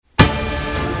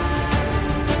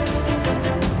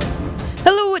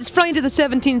Friday the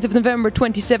 17th of November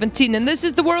 2017, and this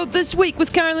is The World This Week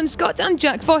with Carolyn Scott and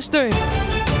Jack Foster.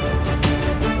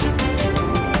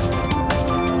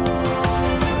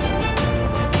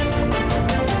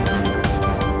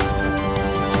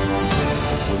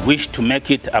 We wish to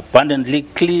make it abundantly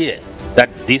clear that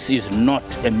this is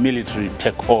not a military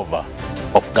takeover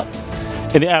of government.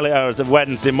 In the early hours of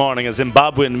Wednesday morning, a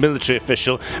Zimbabwean military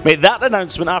official made that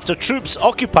announcement after troops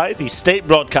occupied the state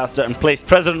broadcaster and placed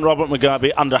President Robert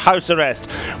Mugabe under house arrest.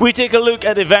 We take a look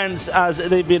at events as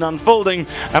they've been unfolding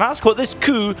and ask what this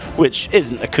coup, which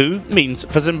isn't a coup, means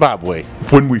for Zimbabwe.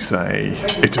 When we say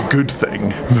it's a good thing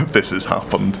that this has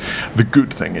happened, the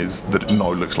good thing is that it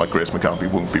now looks like Grace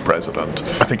Mugabe won't be president.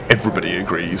 I think everybody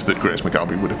agrees that Grace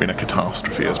Mugabe would have been a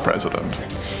catastrophe as president.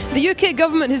 The UK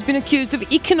government has been accused of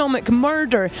economic murder.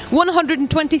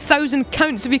 120,000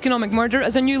 counts of economic murder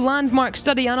as a new landmark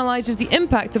study analyses the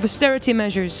impact of austerity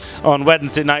measures. On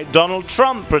Wednesday night, Donald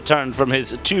Trump returned from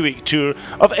his 2-week tour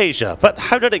of Asia. But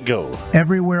how did it go?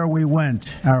 Everywhere we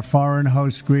went, our foreign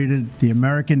hosts greeted the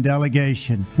American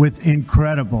delegation with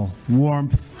incredible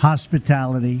warmth,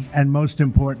 hospitality, and most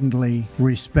importantly,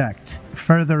 respect.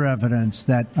 Further evidence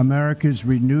that America's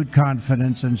renewed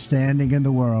confidence and standing in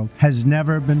the world has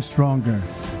never been stronger.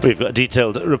 We've got a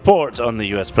detailed report on the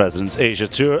US President's Asia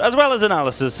tour, as well as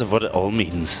analysis of what it all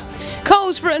means.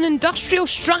 Calls for an industrial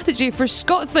strategy for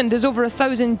Scotland as over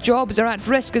 1,000 jobs are at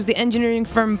risk as the engineering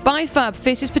firm BiFab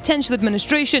faces potential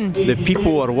administration. The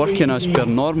people are working as per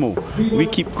normal. We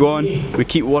keep going, we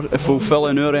keep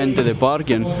fulfilling our end of the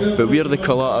bargain, but we're the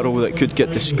collateral that could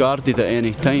get discarded at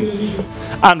any time.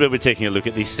 And we'll be taking a look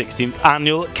at the 16th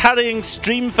annual Carrying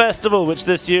Stream Festival, which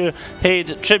this year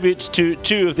paid tribute to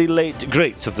two of the late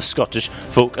greats of the Scottish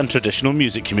folk and traditional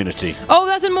music community. All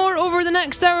that and more over the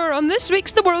next hour on this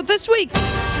week's The World This Week.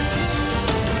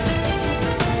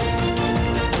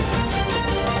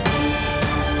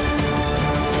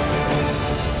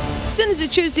 Since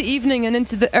Tuesday evening and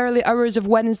into the early hours of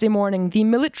Wednesday morning, the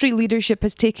military leadership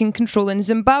has taken control in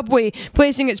Zimbabwe,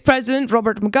 placing its president,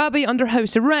 Robert Mugabe, under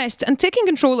house arrest and taking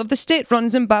control of the state-run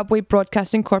Zimbabwe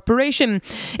Broadcasting Corporation.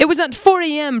 It was at 4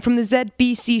 a.m. from the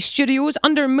ZBC studios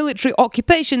under military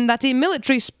occupation that a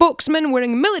military spokesman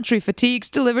wearing military fatigues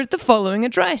delivered the following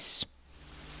address.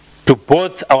 To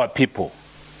both our people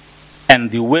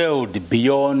and the world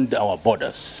beyond our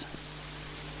borders,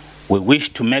 we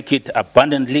wish to make it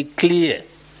abundantly clear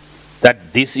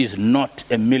that this is not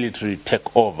a military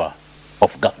takeover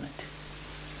of government.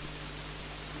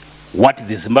 What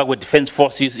the Zimbabwe Defense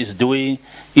Forces is doing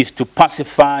is to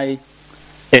pacify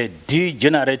a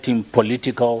degenerating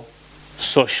political,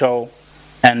 social,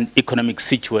 and economic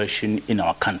situation in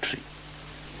our country,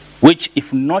 which,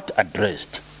 if not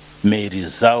addressed, may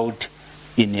result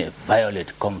in a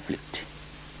violent conflict.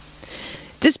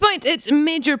 Despite its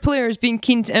major players being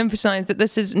keen to emphasise that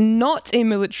this is not a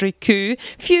military coup,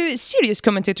 few serious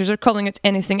commentators are calling it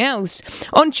anything else.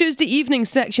 On Tuesday evening,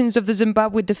 sections of the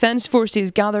Zimbabwe Defence Forces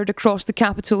gathered across the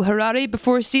capital Harare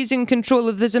before seizing control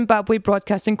of the Zimbabwe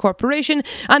Broadcasting Corporation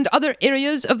and other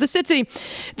areas of the city.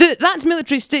 That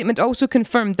military statement also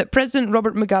confirmed that President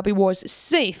Robert Mugabe was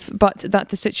safe, but that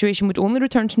the situation would only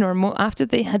return to normal after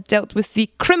they had dealt with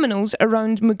the criminals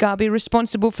around Mugabe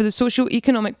responsible for the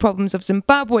socio-economic problems of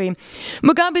Zimbabwe.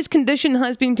 Mugabe's condition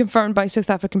has been confirmed by South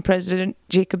African President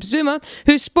Jacob Zuma,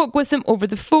 who spoke with him over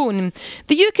the phone.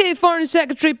 The UK Foreign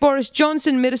Secretary Boris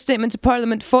Johnson made a statement to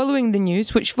Parliament following the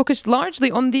news, which focused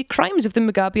largely on the crimes of the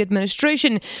Mugabe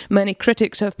administration. Many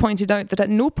critics have pointed out that at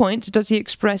no point does he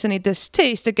express any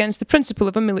distaste against the principle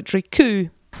of a military coup.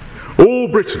 All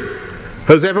Britain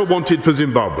has ever wanted for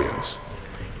Zimbabweans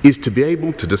is to be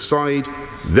able to decide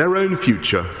their own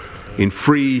future in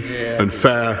free and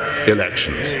fair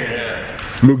elections.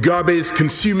 Mugabe's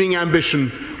consuming ambition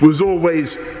was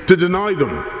always to deny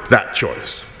them that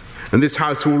choice, and this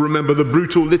House will remember the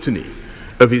brutal litany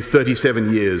of his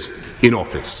 37 years in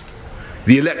office.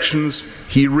 The elections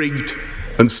he rigged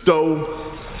and stole,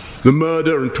 the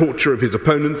murder and torture of his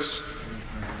opponents,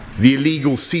 the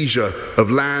illegal seizure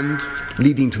of land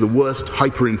leading to the worst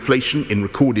hyperinflation in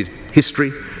recorded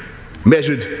history,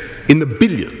 measured in the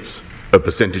billions of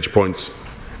percentage points,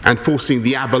 and forcing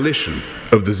the abolition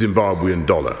of the Zimbabwean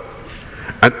dollar.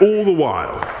 And all the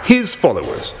while, his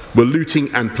followers were looting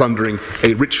and plundering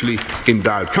a richly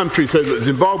endowed country, so that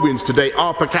Zimbabweans today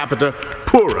are per capita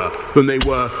poorer than they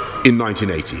were in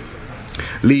 1980,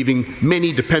 leaving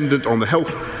many dependent on the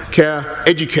health care,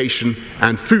 education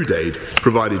and food aid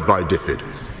provided by DFID.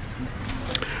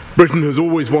 Britain has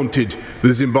always wanted the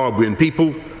Zimbabwean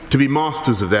people to be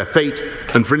masters of their fate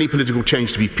and for any political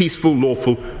change to be peaceful,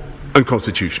 lawful and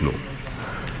constitutional.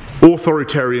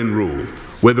 Authoritarian rule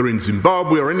whether in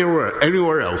Zimbabwe or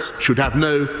anywhere else, should have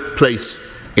no place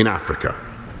in Africa.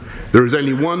 There is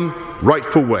only one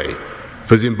rightful way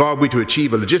for Zimbabwe to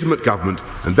achieve a legitimate government,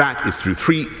 and that is through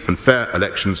free and fair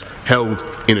elections held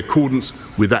in accordance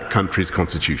with that country's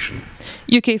constitution.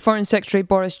 UK Foreign Secretary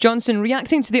Boris Johnson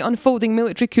reacting to the unfolding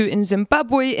military coup in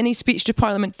Zimbabwe in a speech to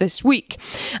Parliament this week.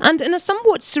 And in a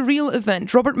somewhat surreal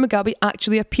event, Robert Mugabe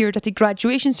actually appeared at a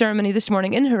graduation ceremony this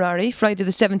morning in Harare, Friday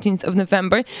the 17th of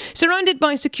November, surrounded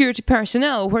by security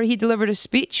personnel, where he delivered a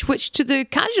speech which to the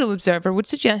casual observer would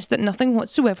suggest that nothing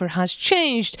whatsoever has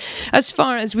changed. As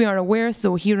far as we are aware,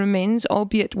 though, he remains,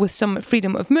 albeit with some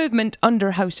freedom of movement,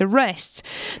 under house arrest.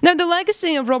 Now, the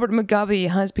legacy of Robert Mugabe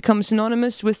has become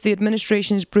synonymous with the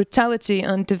administration's brutality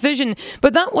and division,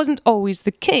 but that wasn't always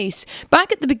the case.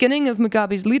 Back at the beginning of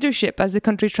Mugabe's leadership, as the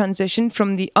country transitioned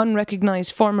from the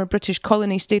unrecognised former British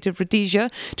colony state of Rhodesia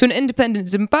to an independent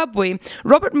Zimbabwe,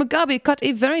 Robert Mugabe cut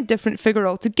a very different figure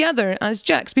altogether, as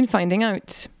Jack's been finding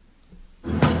out.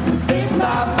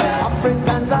 Zimbabwe,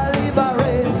 Africans are liberated.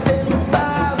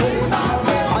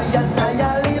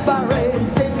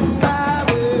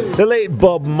 The late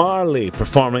Bob Marley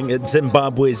performing at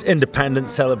Zimbabwe's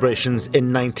independence celebrations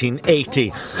in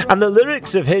 1980. And the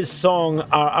lyrics of his song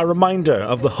are a reminder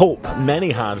of the hope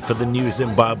many had for the new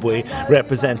Zimbabwe,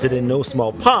 represented in no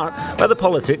small part by the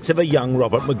politics of a young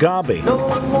Robert Mugabe.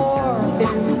 No more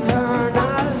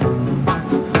internal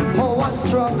power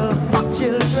struggle,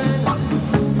 children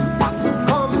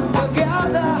come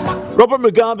together. Robert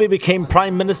Mugabe became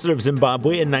Prime Minister of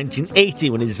Zimbabwe in 1980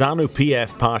 when his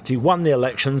ZANU-PF party won the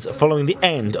elections following the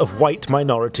end of white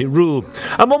minority rule.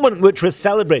 A moment which was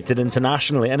celebrated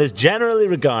internationally and is generally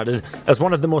regarded as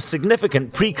one of the most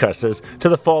significant precursors to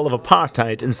the fall of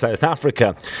apartheid in South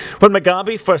Africa. When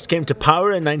Mugabe first came to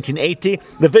power in 1980,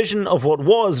 the vision of what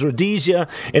was Rhodesia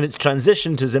in its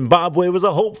transition to Zimbabwe was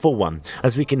a hopeful one,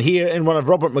 as we can hear in one of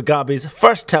Robert Mugabe's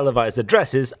first televised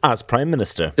addresses as Prime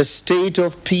Minister. The state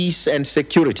of peace and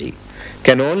security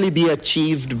can only be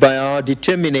achieved by our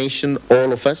determination,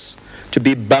 all of us, to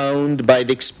be bound by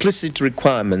the explicit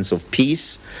requirements of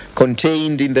peace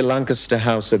contained in the Lancaster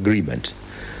House Agreement,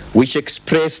 which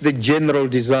express the general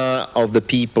desire of the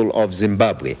people of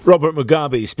Zimbabwe. Robert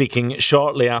Mugabe speaking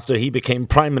shortly after he became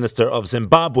Prime Minister of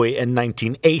Zimbabwe in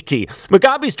 1980.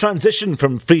 Mugabe's transition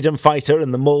from freedom fighter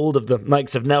in the mould of the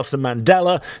likes of Nelson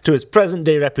Mandela to his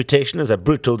present-day reputation as a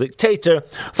brutal dictator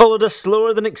followed a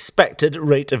slower than expected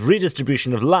rate of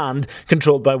redistribution of land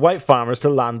controlled by white farmers to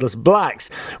landless blacks,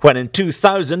 when in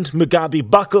 2000 Mugabe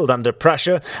buckled under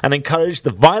pressure and encouraged the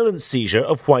violent seizure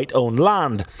of white-owned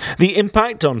land. The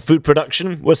impact on food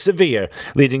production was severe,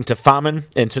 leading to famine,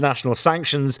 international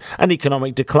sanctions and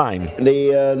economic decline.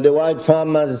 The white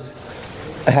farmers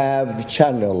have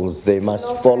channels they must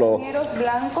follow.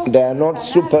 They are not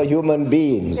superhuman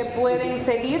beings.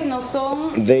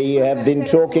 They have been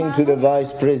talking to the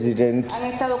Vice President,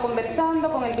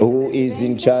 who is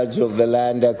in charge of the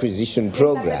land acquisition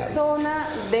program,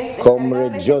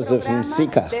 Comrade Joseph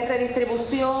Msika.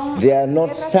 They are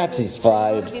not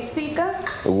satisfied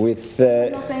with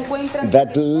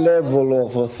that level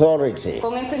of authority,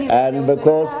 and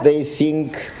because they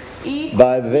think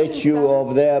by virtue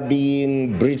of their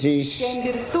being British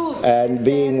and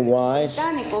being white,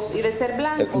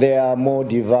 they are more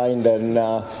divine than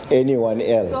anyone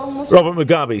else. Robert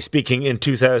Mugabe speaking in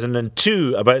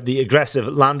 2002 about the aggressive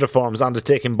land reforms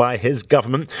undertaken by his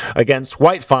government against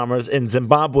white farmers in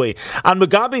Zimbabwe. And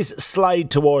Mugabe's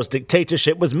slide towards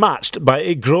dictatorship was matched by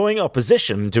a growing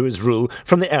opposition to his rule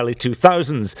from the early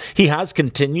 2000s. He has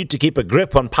continued to keep a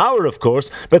grip on power, of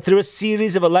course, but through a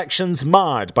series of elections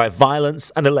marred by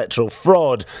violence and electoral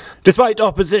fraud. Despite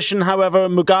opposition, however,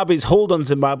 Mugabe's hold on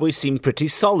Zimbabwe seemed pretty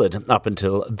solid up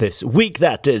until this week,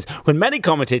 that is, when many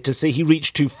commentators say he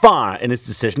reached too far in his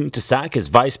decision to sack his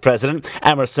vice president,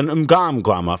 Emmerson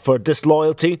Mnangagwa, for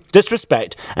disloyalty,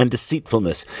 disrespect and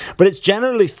deceitfulness. But it's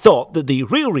generally thought that the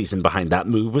real reason behind that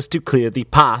move was to clear the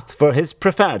path for his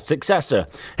preferred successor,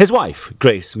 his wife,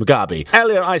 Grace Mugabe.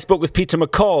 Earlier, I spoke with Peter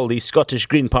McCall, the Scottish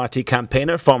Green Party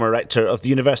campaigner, former rector of the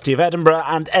University of Edinburgh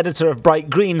and editor of Bright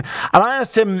Green, and I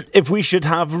asked him if we should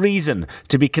have reason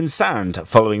to be concerned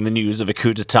following the news of a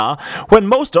coup d'etat, when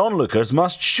most onlookers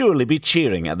must surely be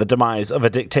cheering at the demise of a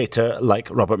dictator like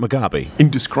Robert Mugabe. In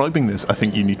describing this, I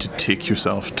think you need to take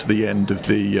yourself to the end of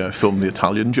the film The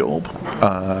Italian Job,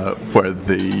 where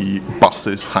the bus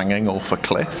is hanging off a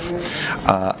cliff,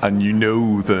 and you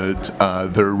know that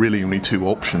there are really only two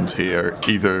options here.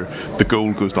 Either the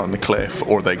goal goes down the cliff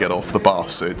or they get off the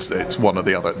bus. It's one or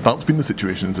the other. That's been the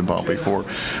situation in Zimbabwe for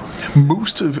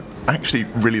most of actually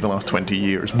really the last 20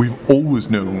 years. We've always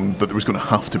known that there was going to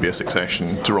have to be a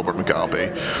succession to Robert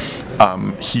Mugabe.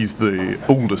 He's the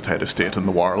oldest head of state in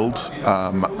the world,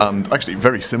 and actually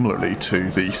very similarly to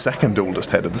the second oldest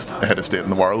head of state in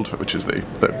the world, which is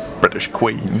the British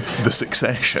Queen. The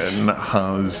succession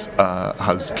has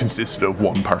consisted of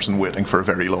one person waiting for a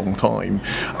very long time,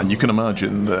 and you can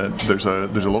imagine that there's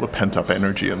a lot of pent-up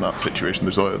energy in that situation.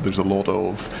 There's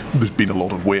been a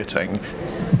lot of waiting.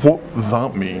 What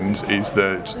that means is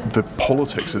that the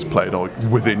politics is played out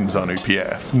within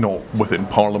ZANU-PF, not within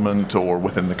Parliament or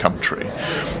within the country.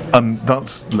 And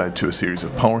that's led to a series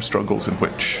of power struggles in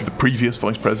which the previous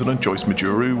Vice President, Joyce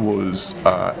Majuru, was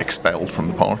expelled from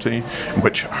the party, in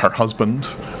which her husband,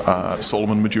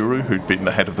 Solomon Majuru, who'd been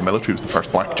the head of the military, was the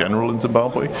first black general in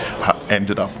Zimbabwe,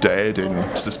 ended up dead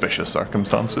in suspicious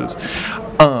circumstances.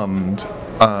 And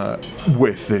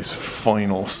with this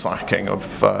final sacking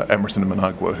of Emerson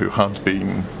Mnangagwa, who had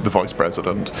been the vice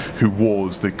president, who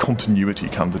was the continuity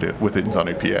candidate within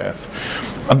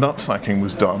ZANU-PF. And that sacking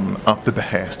was done at the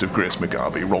behest of Grace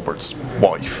Mugabe, Robert's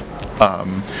wife.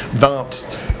 That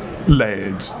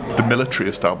led the military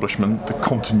establishment, the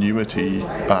continuity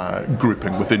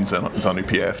grouping within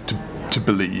ZANU-PF to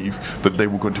believe that they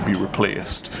were going to be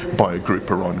replaced by a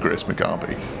group around Grace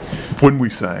Mugabe. When we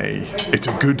say it's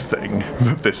a good thing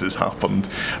that this has happened,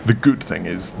 the good thing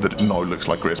is that it now looks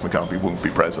like Grace Mugabe won't be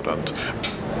president.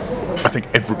 I think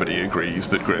everybody agrees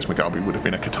that Grace Mugabe would have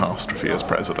been a catastrophe as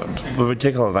president. When we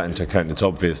take all of that into account, it's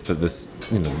obvious that this,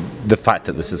 the fact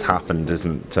that this has happened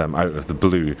isn't out of the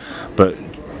blue, but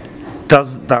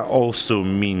does that also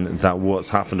mean that what's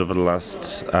happened over the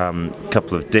last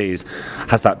couple of days,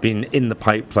 has that been in the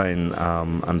pipeline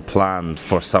and planned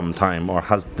for some time, or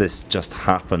has this just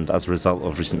happened as a result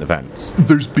of recent events?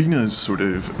 There's been a sort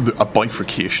of a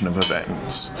bifurcation of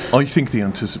events. I think the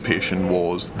anticipation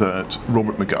was that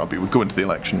Robert Mugabe would go into the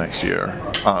election next year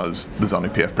as the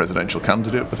ZANU-PF presidential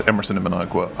candidate, with Emerson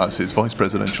Mnangagwa as his vice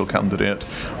presidential candidate.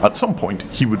 At some point,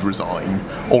 he would resign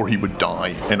or he would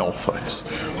die in office.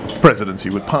 The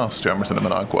presidency would pass to Emerson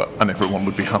Mnangagwa, and everyone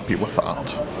would be happy with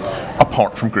that,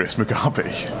 apart from Grace Mugabe.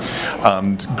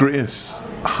 And Grace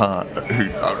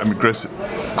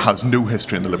has no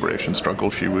history in the liberation struggle.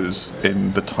 She was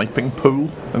in the typing pool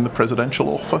in the presidential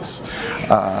office.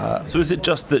 So is it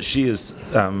just that she is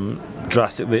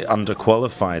drastically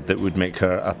underqualified that would make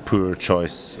her a poor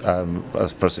choice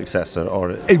for successor?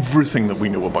 Or everything that we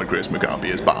know about Grace Mugabe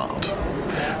is bad.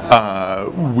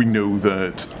 We know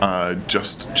that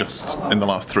just in the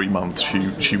last 3 months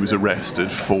she was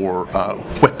arrested for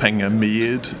whipping a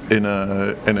maid in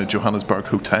a Johannesburg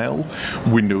hotel.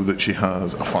 We know that she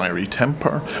has a fiery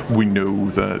temper. We know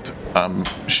that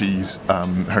she's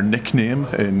her nickname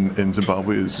in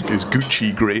Zimbabwe is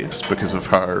Gucci Grace because of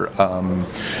her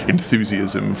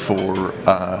enthusiasm for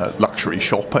luxury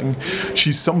shopping.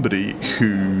 She's somebody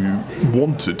who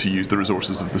wanted to use the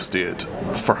resources of the state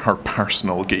for her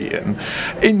personal gain,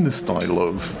 in the style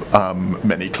of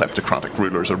many kleptocratic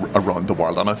rulers around the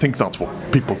world, and I think that's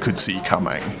what people could see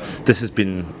coming. This has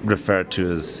been referred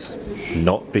to as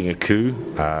not being a coup.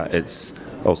 It's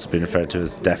also been referred to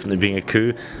as definitely being a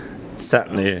coup.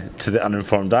 Certainly, to the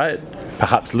uninformed eye, it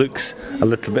perhaps looks a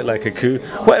little bit like a coup.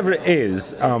 Whatever it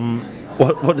is,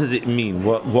 what does it mean?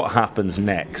 What happens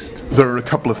next? There are a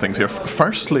couple of things here.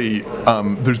 Firstly,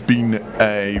 there's been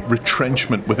a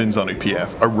retrenchment within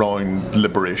ZANU-PF around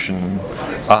liberation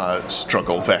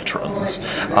struggle veterans.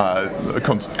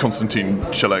 Konstantin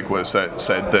Chilegwa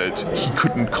said that he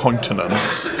couldn't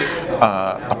countenance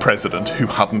a president who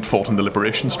hadn't fought in the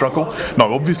liberation struggle.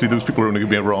 Now, obviously, those people are only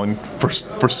going to be around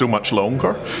for so much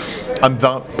longer, and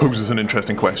that poses an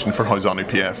interesting question for how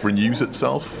ZANU-PF renews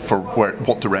itself, for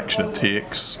what direction it takes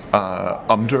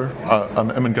under an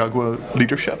Mnangagwa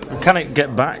leadership. Can it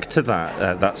get back to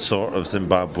that sort of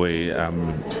Zimbabwe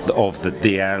of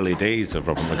the early days of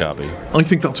Robert Mugabe? I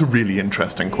think that's a really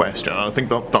interesting question. I think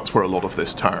that's where a lot of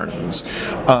this turns,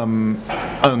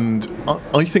 and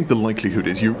I think the likelihood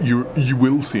is you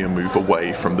will see a move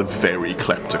away from the very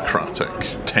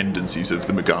kleptocratic tendencies of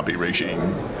the Mugabe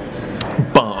regime.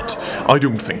 But I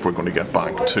don't think we're going to get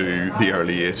back to the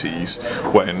early 80s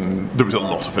when there was a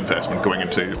lot of investment going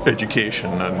into education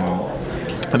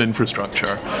and and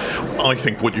infrastructure, I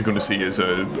think what you're going to see is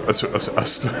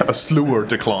a slower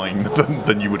decline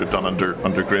than you would have done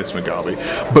under Grace Mugabe.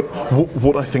 But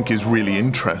what I think is really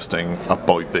interesting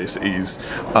about this is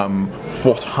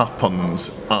what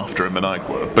happens after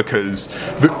Managua, because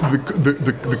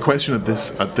the question at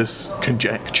this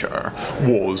conjecture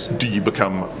was, do you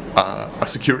become a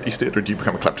security state or do you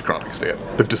become a kleptocratic state?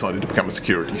 They've decided to become a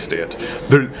security state.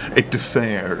 It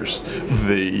defers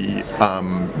the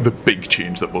big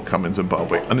change that will come in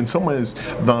Zimbabwe, and in some ways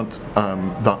that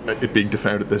it being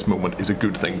deferred at this moment is a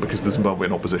good thing, because the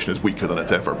Zimbabwean opposition is weaker than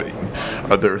it's ever been.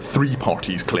 There are three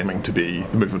parties claiming to be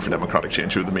the Movement for Democratic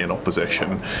Change, who are the main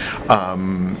opposition.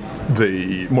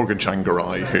 The Morgan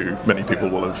Tsvangirai, who many people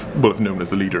will have known as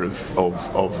the leader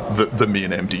of the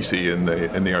main MDC in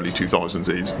the early 2000s,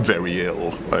 is very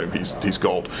ill. He's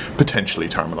got potentially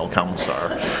terminal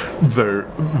cancer.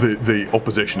 The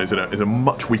opposition is in a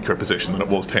much weaker position than it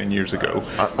was 10 years ago.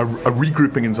 A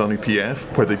regrouping in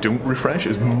ZANU-PF where they don't refresh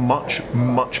is much,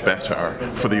 much better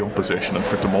for the opposition and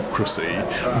for democracy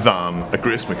than a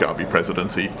Grace Mugabe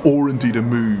presidency, or indeed a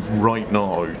move right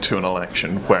now to an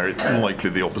election where it's likely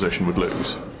the opposition would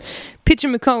lose. Peter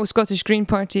McCall, Scottish Green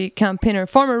Party campaigner,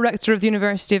 former rector of the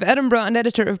University of Edinburgh and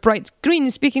editor of Bright Green,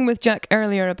 speaking with Jack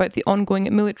earlier about the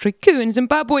ongoing military coup in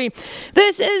Zimbabwe.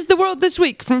 This is The World This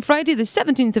Week from Friday the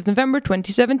 17th of November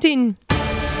 2017.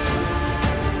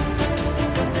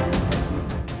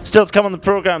 Still to come on the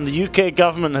programme, the UK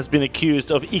government has been accused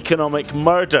of economic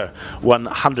murder.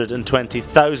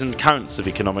 120,000 counts of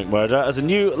economic murder as a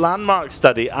new landmark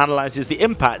study analyses the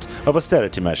impact of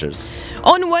austerity measures.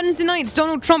 On Wednesday night,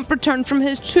 Donald Trump returned from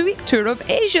his 2-week tour of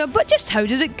Asia, but just how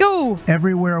did it go?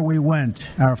 Everywhere we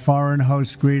went, our foreign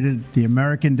hosts greeted the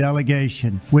American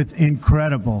delegation with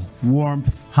incredible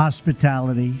warmth,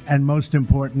 hospitality, and most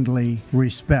importantly,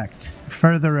 respect.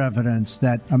 Further evidence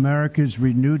that America's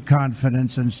renewed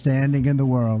confidence and standing in the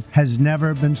world has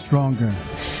never been stronger.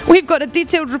 We've got a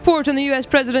detailed report on the US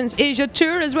President's Asia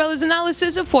tour, as well as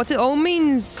analysis of what it all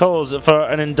means. Calls for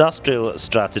an industrial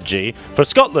strategy for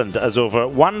Scotland, as over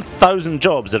 1,000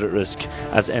 jobs are at risk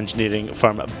as engineering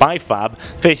firm BiFab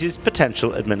faces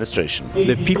potential administration.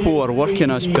 The people are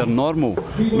working as per normal.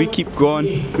 We keep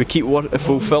going, we keep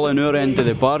fulfilling our end of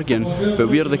the bargain, but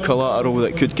we're the collateral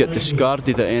that could get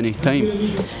discarded at any time.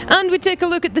 And we take a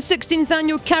look at the 16th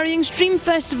annual Carrying Stream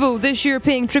Festival, this year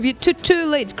paying tribute to two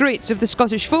late greats of the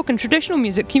Scottish folk and traditional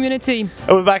music community.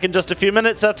 We'll be back in just a few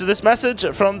minutes after this message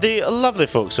from the lovely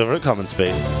folks over at Common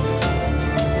Space.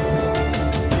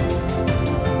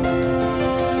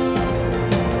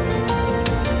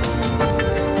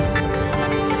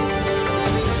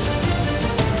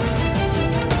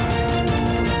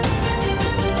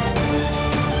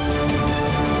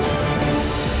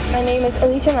 My name is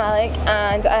Alicia Malik,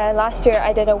 and last year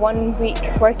I did a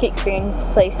 1-week work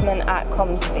experience placement at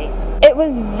Common Space. It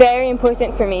was very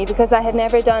important for me because I had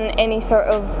never done any sort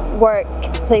of work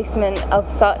placement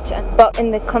of such, but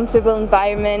in the comfortable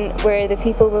environment where the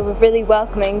people were really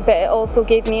welcoming, but it also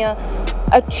gave me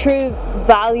a true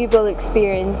valuable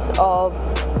experience of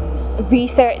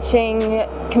researching,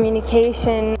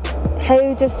 communication,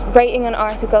 how just writing an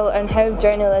article and how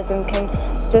journalism can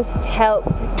just help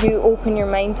you open your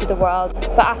mind to the world.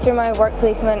 But after my work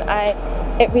placement, I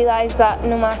realised that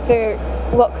no matter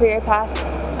what career path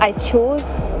I chose,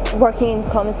 working in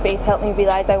Common Space helped me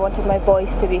realise I wanted my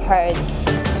voice to be heard.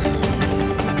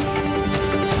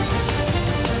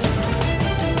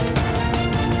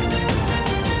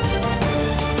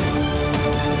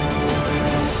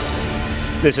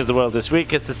 This is The World This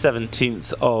Week. It's the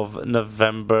 17th of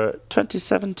November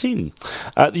 2017.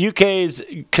 The UK's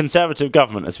Conservative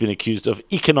government has been accused of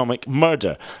economic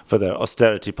murder for their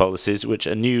austerity policies, which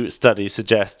a new study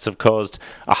suggests have caused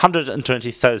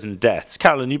 120,000 deaths.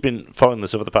 Carolyn, you've been following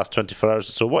this over the past 24 hours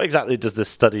or so. What exactly does this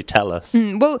study tell us?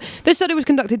 Well, this study was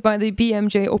conducted by the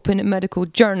BMJ Open Medical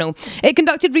Journal. It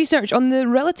conducted research on the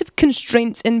relative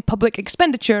constraints in public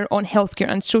expenditure on healthcare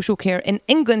and social care in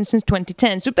England since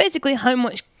 2010. So basically, how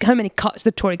many cuts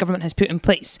the Tory government has put in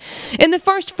place. In the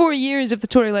first 4 years of the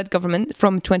Tory-led government,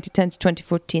 from 2010 to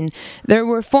 2014, there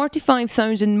were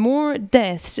 45,000 more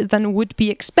deaths than would be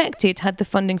expected had the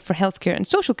funding for healthcare and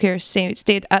social care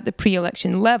stayed at the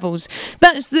pre-election levels.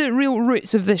 That's the real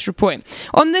roots of this report.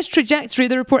 On this trajectory,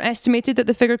 the report estimated that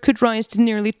the figure could rise to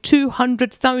nearly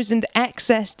 200,000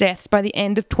 excess deaths by the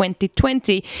end of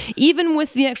 2020, even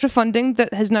with the extra funding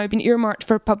that has now been earmarked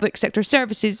for public sector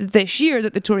services this year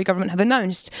that the Tory government have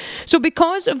announced. So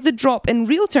because of the drop in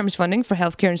real terms funding for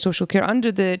healthcare and social care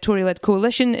under the Tory-led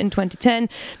coalition in 2010,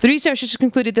 the researchers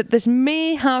concluded that this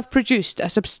may have produced a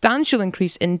substantial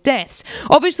increase in deaths.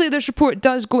 Obviously, this report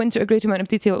does go into a great amount of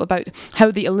detail about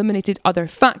how they eliminated other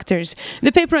factors.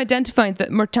 The paper identified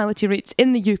that mortality rates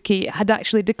in the UK had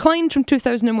actually declined from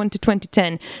 2001 to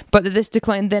 2010, but that this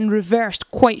decline then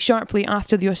reversed quite sharply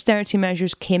after the austerity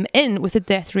measures came in, with the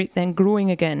death rate then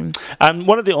growing again. And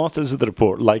one of the authors of the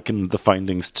report likened the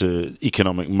findings to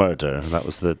economic murder. That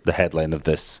was the headline of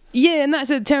this. Yeah, and that's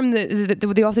a term that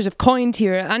the authors have coined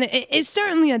here, and it's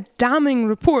certainly a damning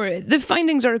report. The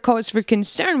findings are a cause for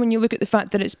concern when you look at the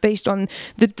fact that it's based on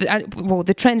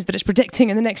the trends that it's predicting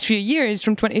in the next few years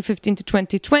from 2015 to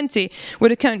 2020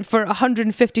 would account for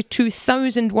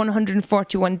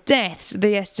 152,141 deaths.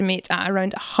 They estimate at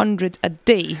around 100 a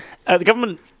day. The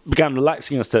government began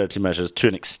relaxing austerity measures to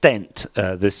an extent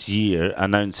this year,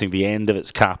 announcing the end of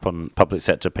its cap on public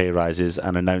sector pay rises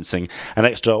and announcing an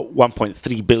extra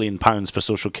 £1.3 billion for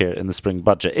social care in the spring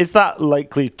budget. Is that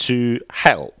likely to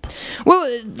help?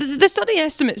 Well, the study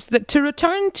estimates that to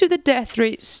return death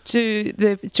rates to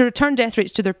their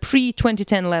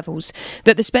pre-2010 levels,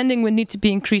 that the spending would need to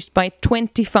be increased by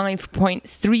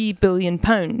 £25.3 billion.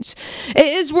 It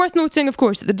is worth noting, of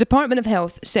course, that the Department of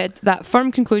Health said that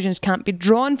firm conclusions can't be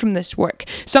drawn from this work.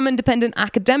 Some independent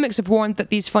academics have warned that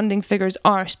these funding figures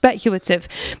are speculative,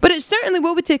 but it certainly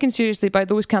will be taken seriously by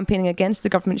those campaigning against the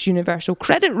government's universal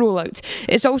credit rollout.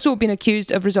 It's also been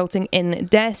accused of resulting in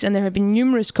deaths, and there have been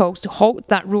numerous calls to halt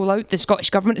that rollout. The Scottish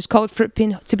Government has called for it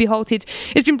to be halted.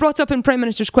 It's been brought up in Prime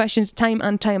Minister's questions time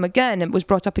and time again. It was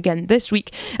brought up again this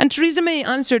week, and Theresa May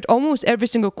answered almost every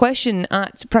single question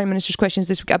at Prime Minister's questions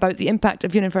this week about the impact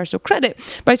of universal credit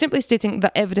by simply stating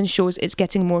that evidence shows it's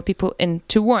getting more people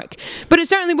into work. But it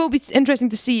certainly will be interesting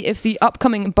to see if the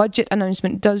upcoming budget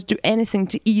announcement does do anything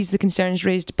to ease the concerns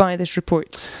raised by this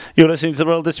report. You're listening to The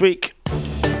World This Week.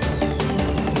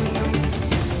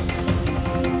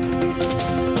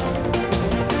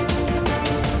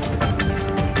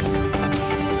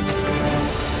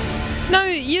 Now,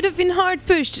 you'd have been hard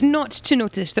pushed not to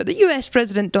notice that the US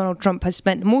President Donald Trump has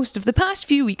spent most of the past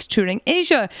few weeks touring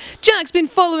Asia. Jack's been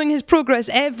following his progress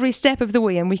every step of the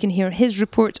way, and we can hear his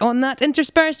report on that,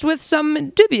 interspersed with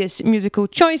some dubious musical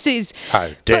choices.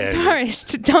 How dare But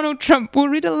first, Donald Trump will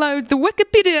read aloud the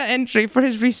Wikipedia entry for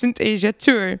his recent Asia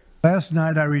tour. Last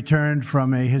night I returned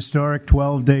from a historic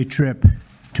 12-day trip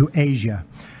to Asia.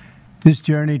 This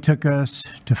journey took us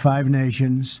to 5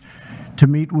 nations, to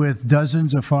meet with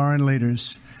dozens of foreign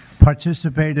leaders,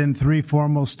 participate in 3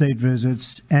 formal state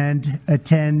visits, and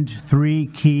attend 3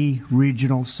 key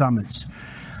regional summits.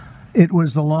 It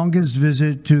was the longest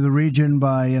visit to the region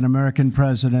by an American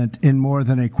president in more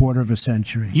than a quarter of a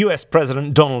century. US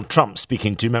President Donald Trump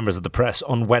speaking to members of the press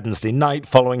on Wednesday night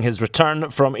following his return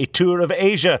from a tour of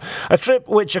Asia, a trip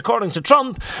which, according to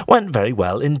Trump, went very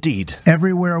well indeed.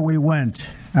 Everywhere we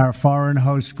went, our foreign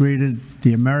hosts greeted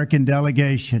the American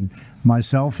delegation,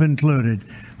 myself included,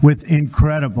 with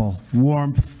incredible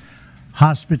warmth,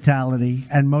 hospitality,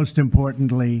 and most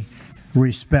importantly,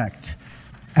 respect.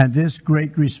 And this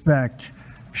great respect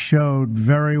showed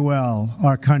very well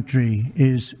our country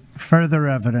is further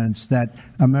evidence that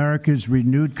America's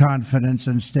renewed confidence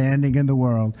and standing in the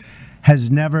world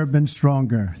has never been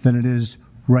stronger than it is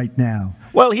right now.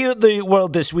 Well, here at The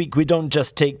World This Week, we don't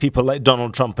just take people like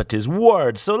Donald Trump at his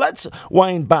word. So let's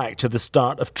wind back to the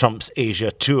start of Trump's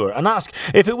Asia tour and ask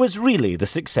if it was really the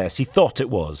success he thought it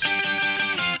was.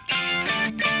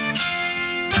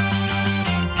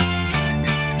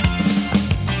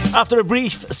 After a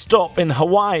brief stop in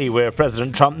Hawaii, where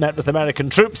President Trump met with American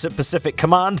troops at Pacific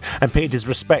Command and paid his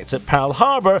respects at Pearl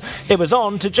Harbor, it was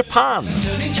on to Japan.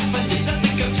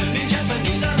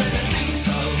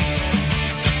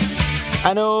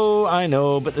 I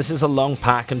know, but this is a long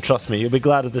pack, and trust me, you'll be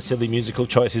glad of the silly musical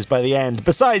choices by the end.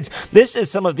 Besides, this is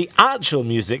some of the actual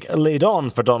music laid on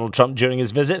for Donald Trump during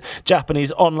his visit.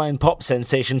 Japanese online pop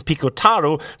sensation Pico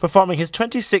Taro performing his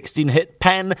 2016 hit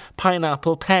Pen,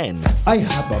 Pineapple, Pen. I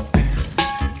have a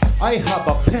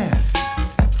pen,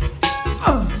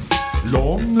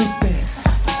 long pen.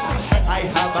 I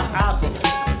have an apple,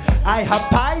 I have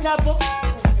pineapple,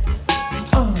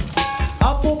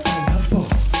 apple, pineapple,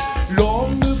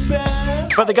 long pen.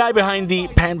 But the guy behind the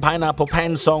Pen, Pineapple,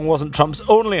 Pen song wasn't Trump's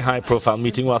only high-profile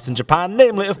meeting whilst in Japan,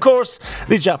 namely, of course,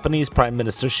 the Japanese Prime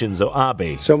Minister Shinzo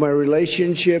Abe. So my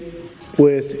relationship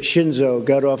with Shinzo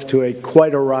got off to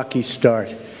quite a rocky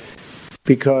start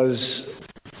because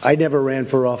I never ran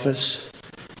for office,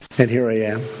 and here I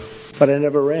am, but I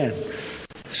never ran.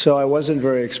 so I wasn't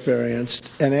very experienced.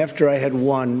 And after I had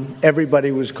won,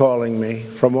 everybody was calling me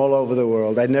from all over the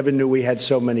world. I never knew we had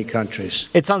so many countries.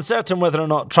 It's uncertain whether or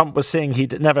not Trump was saying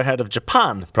he'd never heard of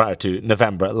Japan prior to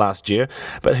November last year,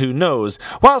 but who knows.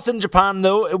 Whilst in Japan,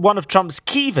 though, one of Trump's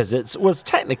key visits was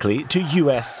technically to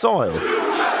US soil.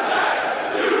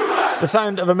 The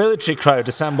sound of a military crowd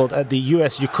assembled at the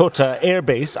US Yokota Air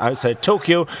Base outside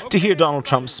Tokyo to hear Donald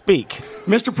Trump speak.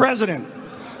 Mr. President,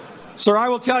 sir, I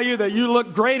will tell you that you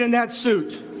look great in that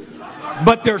suit,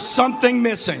 but there's something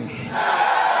missing.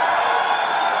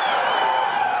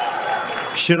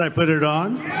 Should I put it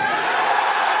on?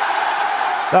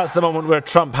 That's the moment where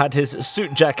Trump had his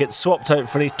suit jacket swapped out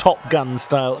for a Top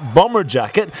Gun-style bomber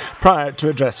jacket prior to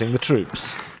addressing the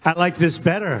troops. I like this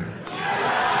better.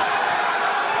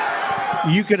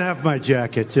 You can have my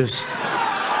jacket, just...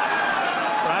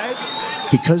 Right?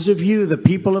 Because of you, the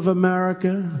people of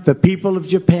America, the people of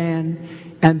Japan,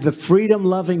 and the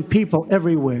freedom-loving people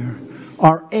everywhere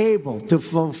are able to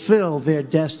fulfill their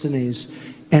destinies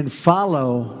and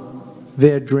follow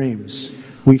their dreams.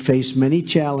 We face many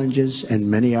challenges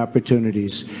and many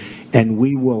opportunities, and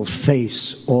we will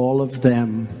face all of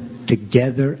them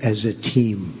together as a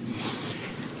team.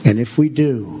 And if we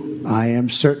do, I am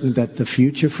certain that the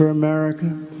future for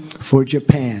America, for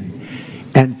Japan,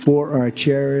 and for our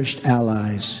cherished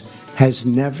allies has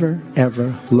never,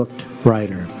 ever looked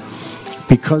brighter.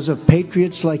 Because of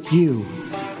patriots like you,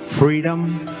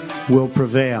 freedom will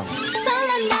prevail.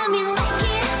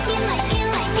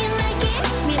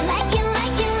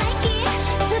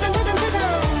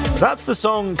 That's the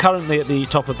song currently at the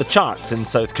top of the charts in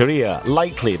South Korea,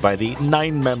 Likely by the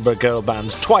 9-member girl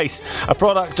band Twice, a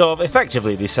product of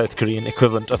effectively the South Korean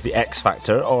equivalent of the X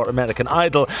Factor or American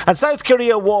Idol. And South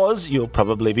Korea was, you'll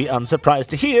probably be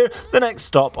unsurprised to hear, the next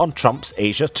stop on Trump's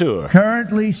Asia tour.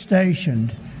 Currently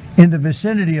stationed in the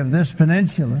vicinity of this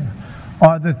peninsula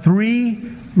are the 3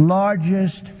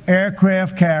 largest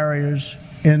aircraft carriers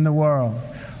in the world,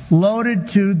 loaded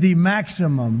to the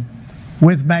maximum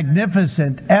with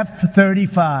magnificent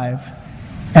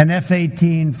F-35 and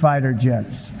F-18 fighter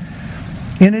jets.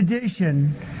 In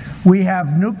addition, we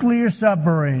have nuclear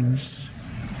submarines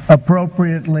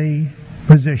appropriately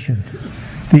positioned.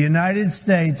 The United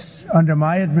States, under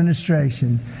my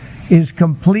administration, is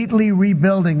completely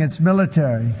rebuilding its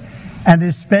military and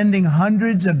is spending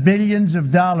hundreds of billions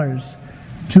of dollars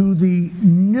to the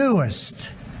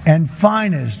newest and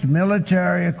finest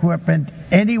military equipment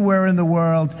anywhere in the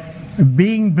world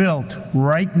being built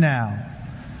right now.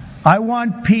 I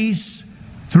want peace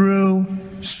through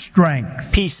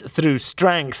strength. Peace through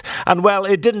strength. And well,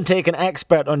 it didn't take an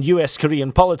expert on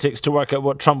US-Korean politics to work out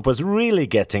what Trump was really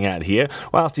getting at here.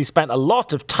 Whilst he spent a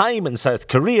lot of time in South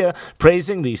Korea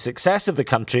praising the success of the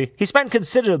country, he spent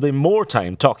considerably more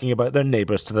time talking about their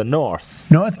neighbours to the north.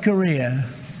 North Korea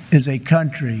is a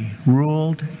country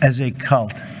ruled as a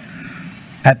cult.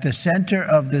 At the center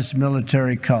of this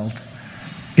military cult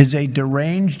is a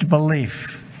deranged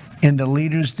belief in the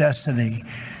leader's destiny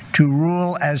to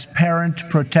rule as parent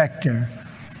protector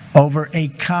over a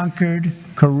conquered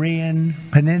Korean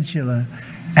peninsula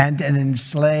and an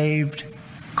enslaved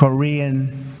Korean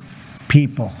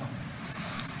people.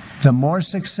 The more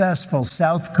successful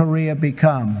South Korea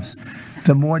becomes,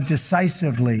 the more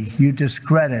decisively you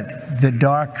discredit the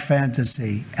dark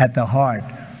fantasy at the heart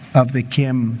of the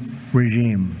Kim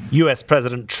regime. US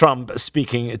President Trump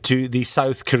speaking to the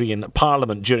South Korean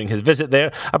parliament during his visit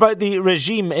there about the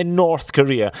regime in North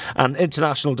Korea, and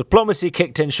international diplomacy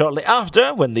kicked in shortly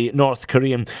after when the North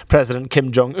Korean President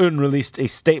Kim Jong-un released a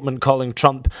statement calling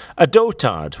Trump a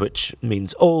dotard, which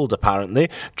means old apparently.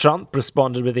 Trump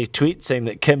responded with a tweet saying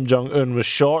that Kim Jong-un was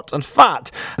short and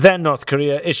fat. Then North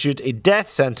Korea issued a death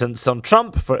sentence on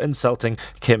Trump for insulting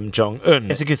Kim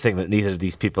Jong-un. It's a good thing that neither of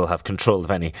these people have control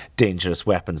of any dangerous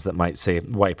weapons that might say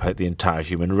wipe out the entire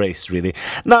human race, really.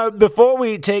 Now, before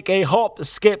we take a hop,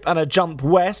 skip and a jump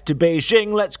west to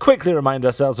Beijing, let's quickly remind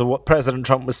ourselves of what President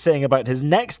Trump was saying about his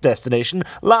next destination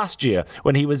last year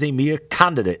when he was a mere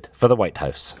candidate for the White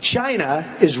House. China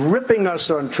is ripping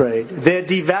us on trade. They're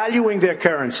devaluing their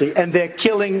currency and they're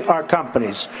killing our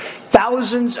companies.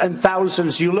 Thousands and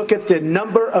thousands. You look at the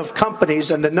number of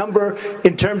companies and the number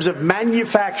in terms of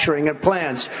manufacturing and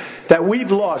plants that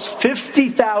we've lost,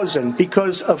 50,000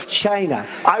 because of China.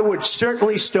 I would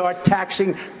certainly start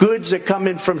taxing goods that come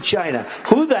in from China.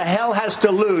 Who the hell has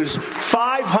to lose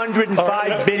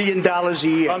 $505 billion a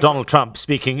year? Donald Trump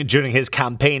speaking during his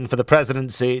campaign for the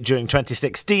presidency during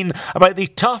 2016 about the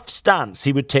tough stance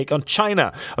he would take on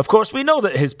China. Of course, we know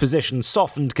that his position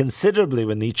softened considerably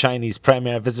when the Chinese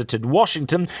premier visited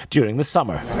Washington during the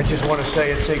summer. I just want to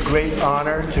say it's a great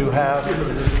honor to have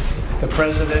the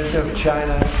President of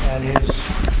China and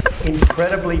his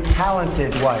incredibly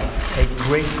talented wife, a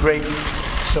great, great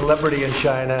celebrity in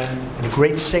China and a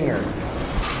great singer.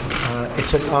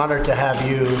 It's an honor to have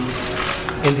you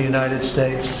in the United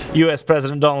States. US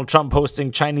President Donald Trump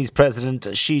hosting Chinese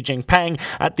President Xi Jinping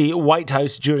at the White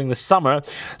House during the summer.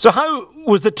 So how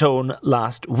was the tone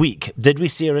last week? Did we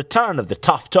see a return of the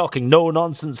tough-talking,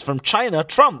 no-nonsense from China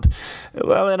Trump?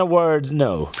 Well, in a word,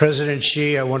 no. President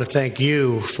Xi, I want to thank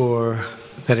you for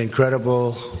that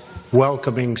incredible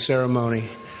welcoming ceremony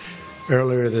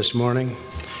earlier this morning.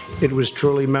 It was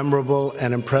truly memorable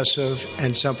and impressive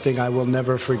and something I will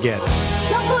never forget.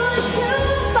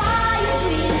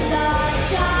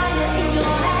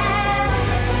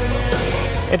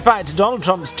 In fact, Donald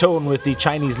Trump's tone with the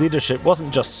Chinese leadership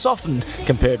wasn't just softened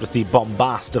compared with the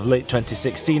bombast of late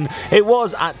 2016, it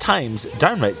was at times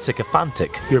downright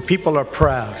sycophantic. Your people are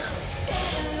proud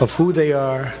of who they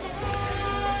are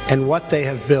and what they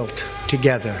have built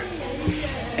together.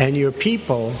 And your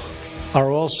people are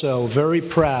also very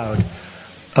proud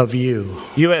of you.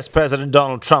 US President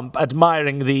Donald Trump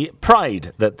admiring the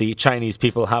pride that the Chinese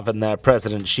people have in their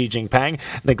President Xi Jinping,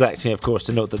 neglecting, of course,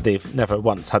 to note that they've never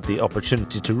once had the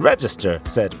opportunity to register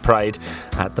said pride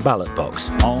at the ballot box.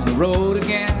 On the road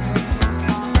again.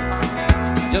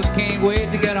 Just can't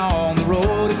wait to get on the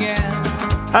road again.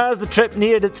 As the trip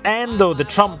neared its end, though, the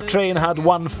Trump train had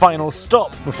one final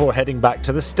stop before heading back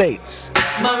to the States.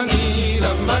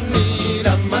 Manila,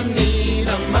 Manila,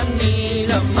 Manila,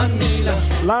 Manila, Manila.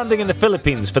 Landing in the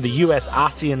Philippines for the US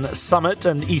ASEAN Summit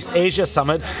and East Asia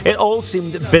Summit, it all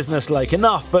seemed businesslike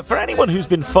enough, but for anyone who's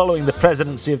been following the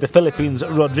presidency of the Philippines,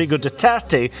 Rodrigo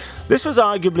Duterte, this was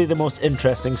arguably the most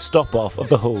interesting stop-off of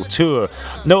the whole tour.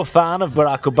 No fan of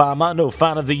Barack Obama, no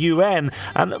fan of the UN,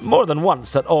 and more than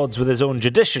once at odds with his own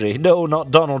judiciary. No,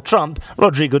 not Donald Trump,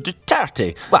 Rodrigo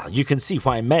Duterte. Well, you can see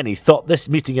why many thought this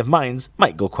meeting of minds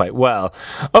might go quite well.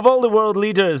 Of all the world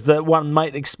leaders that one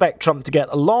might expect Trump to get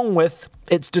along with,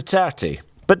 it's Duterte.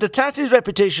 But Duterte's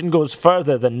reputation goes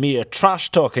further than mere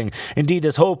trash-talking. Indeed,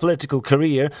 his whole political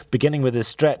career, beginning with his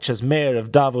stretch as mayor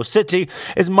of Davao City,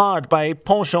 is marred by a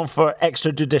penchant for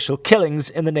extrajudicial killings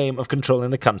in the name of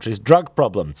controlling the country's drug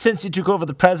problem. Since he took over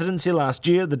the presidency last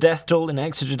year, the death toll in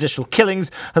extrajudicial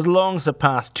killings has long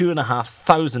surpassed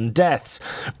 2,500 deaths.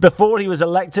 Before he was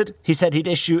elected, he said he'd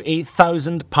issue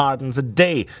 1,000 pardons a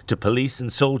day to police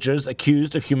and soldiers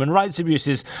accused of human rights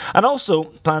abuses, and also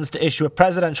plans to issue a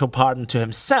presidential pardon to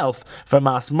himself for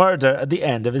mass murder at the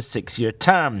end of his 6-year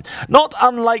term. Not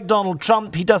unlike Donald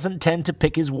Trump, he doesn't tend to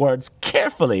pick his words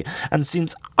carefully and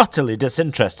seems utterly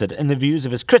disinterested in the views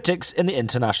of his critics in the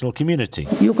international community.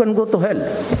 You can go to hell.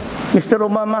 Mr.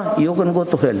 Obama, you can go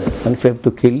to hell. And if I have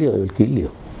to kill you, I will kill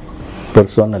you.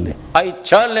 Personally. I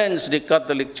challenge the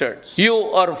Catholic Church. You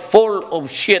are full of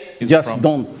shit. Just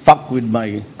don't fuck with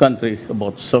my country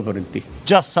about sovereignty.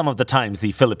 Just some of the times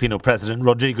the Filipino President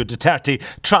Rodrigo Duterte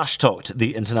trash-talked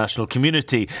the international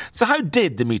community. So how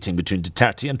did the meeting between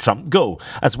Duterte and Trump go?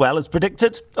 As well as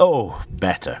predicted? Oh,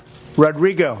 better.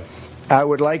 Rodrigo, I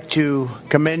would like to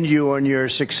commend you on your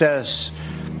success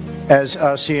as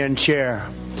ASEAN chair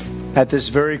at this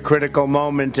very critical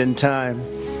moment in time.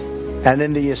 And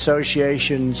in the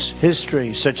association's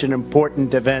history, such an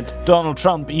important event. Donald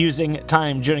Trump using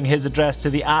time during his address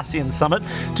to the ASEAN Summit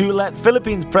to let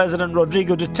Philippines President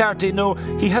Rodrigo Duterte know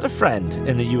he had a friend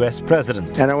in the US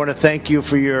president. And I want to thank you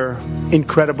for your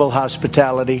incredible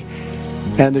hospitality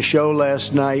and the show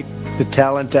last night, the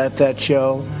talent at that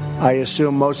show. I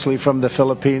assume mostly from the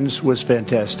Philippines, was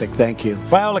fantastic. Thank you.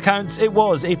 By all accounts, it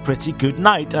was a pretty good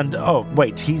night. And, oh,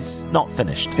 wait, he's not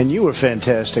finished. And you were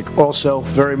fantastic. Also,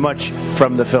 very much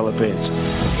from the Philippines.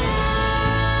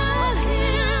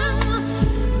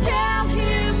 Tell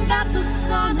him that the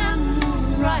sun and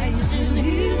moon rise in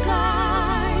his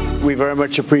eyes. We very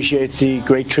much appreciate the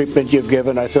great treatment you've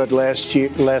given. I thought last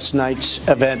night's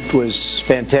event was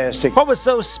fantastic. What was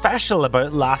so special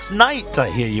about last night, I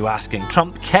hear you asking?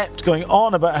 Trump kept going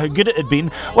on about how good it had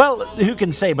been. Well, who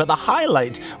can say, but the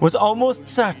highlight was almost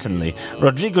certainly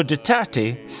Rodrigo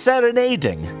Duterte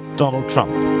serenading Donald Trump.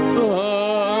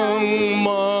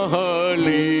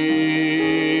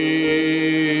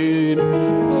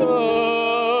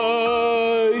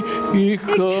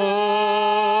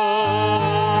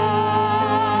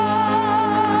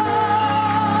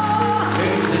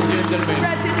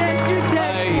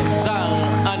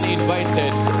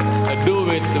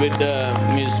 With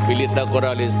Ms. Pilita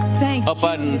Corrales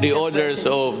upon the orders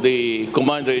of the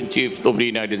Commander-in-Chief of the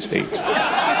United States.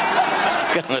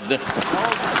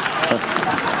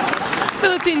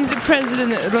 Philippines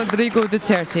President Rodrigo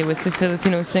Duterte with the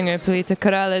Filipino singer Pilita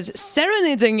Corrales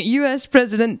serenading US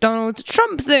President Donald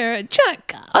Trump there.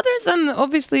 Jack, other than the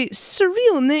obviously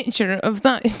surreal nature of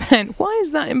that event, why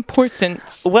is that important?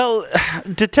 Well,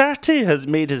 Duterte has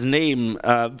made his name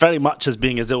very much as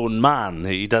being his own man.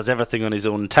 He does everything on his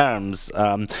own terms.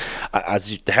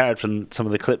 As you heard from some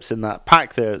of the clips in that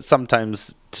pack there,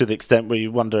 sometimes to the extent where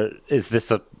you wonder, is this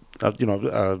a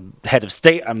head of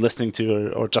state I'm listening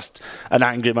to, or just an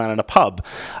angry man in a pub?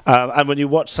 And when you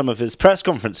watch some of his press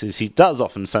conferences, he does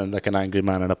often sound like an angry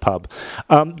man in a pub.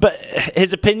 But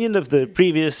his opinion of the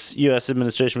previous US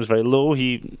administration was very low.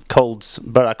 He called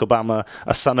Barack Obama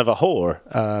a son of a whore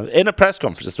in a press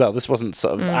conference as well. This wasn't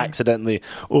sort of accidentally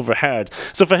overheard.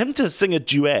 So for him to sing a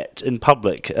duet in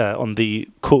public on the,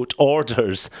 quote,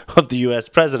 orders of the US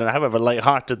president, however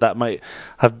lighthearted that might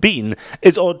have been,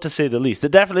 is odd to say the least.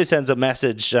 It definitely sends a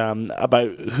message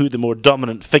about who the more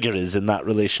dominant figure is in that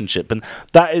relationship, and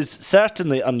that is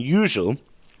certainly unusual,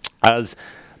 as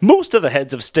most of the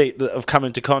heads of state that have come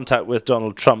into contact with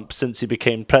Donald Trump since he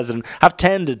became president have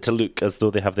tended to look as though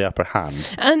they have the upper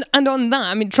hand. And on that,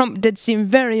 I mean, Trump did seem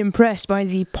very impressed by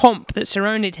the pomp that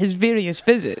surrounded his various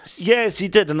visits. Yes, he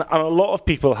did, and a lot of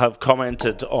people have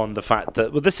commented on the fact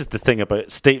that, well, this is the thing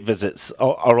about state visits,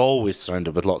 are always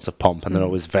surrounded with lots of pomp, and they're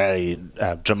always very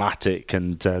dramatic,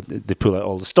 and they pull out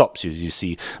all the stops. You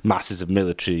see masses of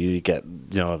military, you get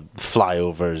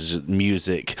flyovers,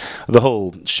 music, the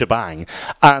whole shebang.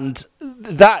 And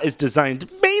that is designed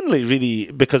mainly,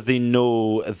 really, because they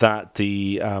know that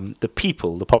the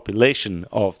people, the population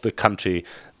of the country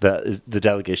that the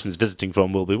delegation is visiting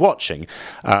from will be watching.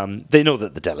 They know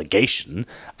that the delegation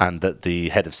and that the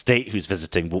head of state who's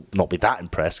visiting will not be that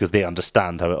impressed because they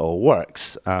understand how it all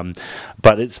works.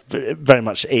 But it's very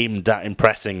much aimed at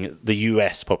impressing the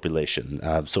US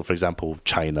population. So, for example,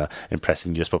 China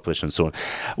impressing the US population and so on.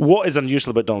 What is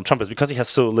unusual about Donald Trump is because he has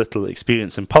so little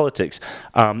experience in politics,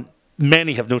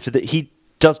 many have noted that he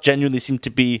does genuinely seem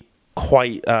to be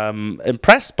quite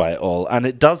impressed by it all, and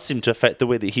it does seem to affect the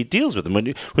way that he deals with them.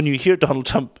 When you hear Donald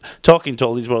Trump talking to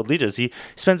all these world leaders, he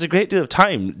spends a great deal of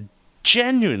time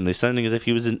genuinely sounding as if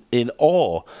he was in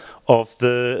awe of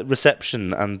the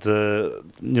reception and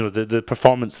the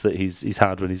performance that he's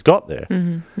had when he's got there.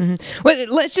 Mm-hmm, mm-hmm. Well,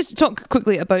 let's just talk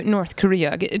quickly about North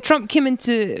Korea. Trump came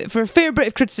into for a fair bit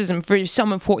of criticism for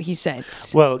some of what he said.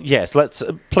 Well, yes, let's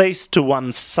place to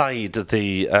one side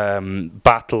the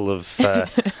battle of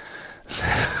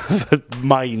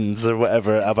minds or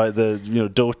whatever about the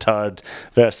dotard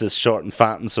versus short and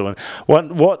fat and so on.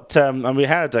 And we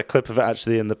heard a clip of it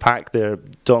actually in the pack there.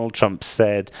 Donald Trump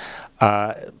said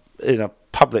in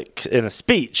a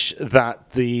speech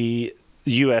that the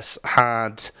US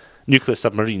had nuclear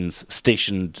submarines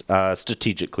stationed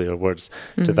strategically, or words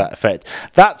to that effect.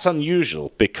 That's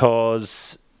unusual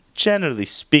because, generally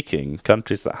speaking,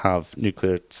 countries that have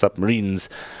nuclear submarines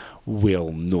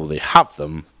will know they have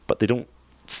them, but they don't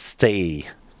stay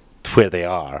where they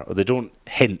are, or they don't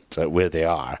hint at where they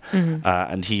are.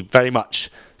 And he very much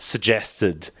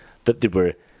suggested that they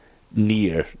were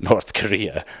near North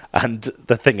Korea. And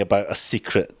the thing about a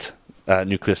secret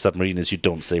nuclear submarine is you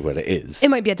don't say where it is. It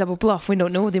might be a double bluff. We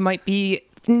don't know. They might be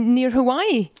near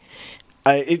Hawaii.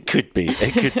 It could be.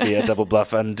 It could be a double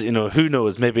bluff. And, who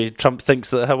knows? Maybe Trump thinks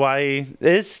that Hawaii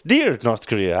is near North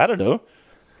Korea. I don't know.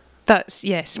 That's,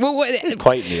 yes. Well, it's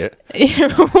quite near.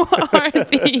 What are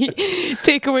the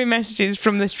takeaway messages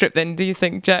from this trip then, do you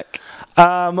think, Jack?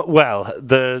 Well,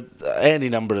 there are any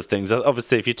number of things.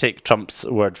 Obviously, if you take Trump's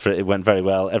word for it, it went very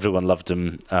well. Everyone loved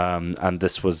him. And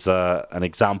this was an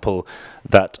example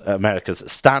that America's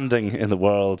standing in the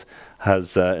world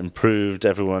has improved.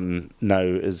 Everyone now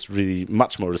is really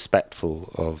much more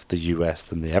respectful of the US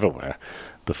than they ever were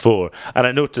before. And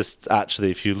I noticed,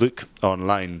 actually, if you look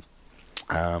online,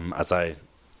 as I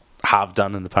have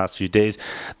done in the past few days,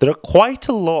 there are quite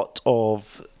a lot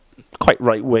of quite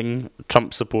right-wing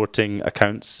Trump-supporting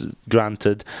accounts,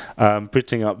 granted,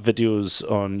 putting up videos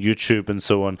on YouTube and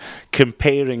so on,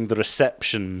 comparing the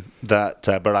reception that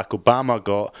Barack Obama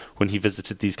got when he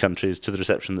visited these countries to the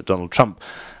reception that Donald Trump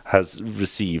has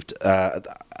received.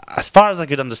 As far as I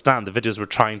could understand, the videos were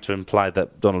trying to imply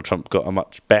that Donald Trump got a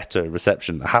much better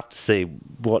reception. I have to say,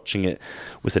 watching it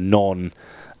with a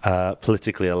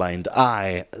politically aligned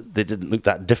eye, they didn't look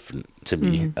that different to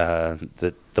me.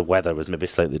 The weather was maybe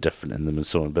slightly different in them and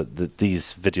so on, but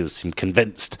these videos seem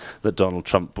convinced that Donald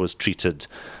Trump was treated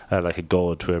like a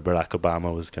god, where Barack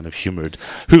Obama was kind of humoured.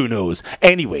 Who knows?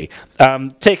 Anyway,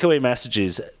 takeaway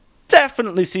messages.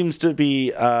 Definitely seems to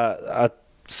be a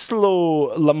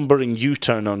slow, lumbering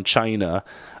U-turn on China.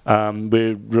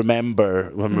 We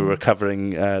remember when we were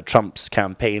covering Trump's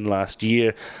campaign last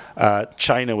year,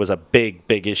 China was a big,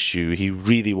 big issue. He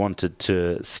really wanted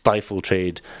to stifle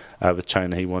trade with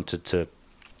China. He wanted to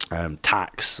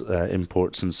tax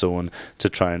imports and so on to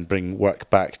try and bring work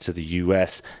back to the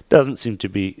US. Doesn't seem to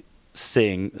be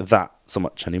saying that so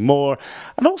much anymore.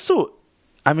 And also,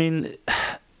 I mean,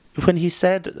 when he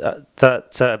said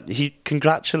that he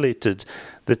congratulated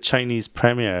the Chinese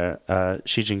Premier,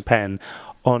 Xi Jinping,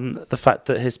 on the fact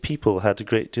that his people had a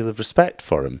great deal of respect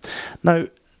for him. Now,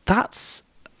 that's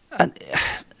an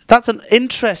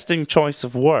interesting choice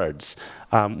of words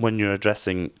when you're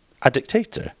addressing a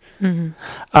dictator.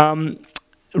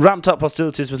 Ramped up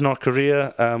hostilities with North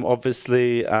Korea,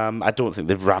 obviously. I don't think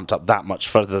they've ramped up that much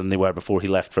further than they were before he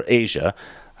left for Asia,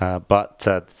 but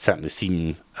certainly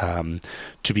seem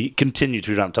to continue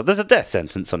to be ramped up. There's a death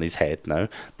sentence on his head now,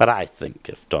 but I think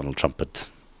if Donald Trump had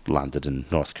landed in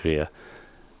North Korea,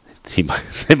 they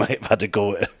might have had to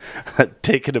go at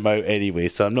taking him out anyway,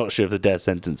 so I'm not sure if the death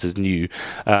sentence is new,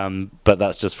 but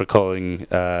that's just for calling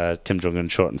Kim Jong-un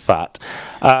short and fat.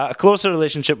 A closer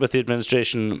relationship with the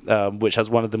administration, which has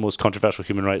one of the most controversial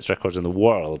human rights records in the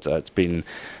world. It's been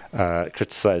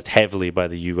criticised heavily by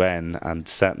the UN and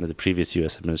certainly the previous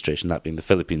US administration, that being the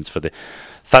Philippines, for the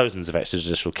thousands of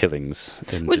extrajudicial killings.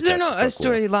 Was there not a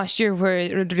story last year where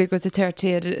Rodrigo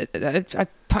Duterte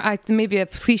had maybe a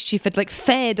police chief had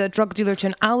fed a drug dealer to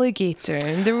an alligator,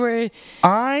 and there were...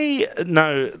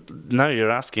 Now you're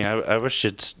asking, I wish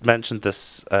you'd mentioned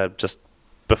this just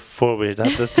before we had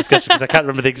this discussion, because I can't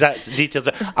remember the exact details.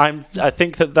 I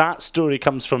think that story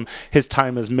comes from his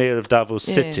time as mayor of Davos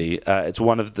City. It's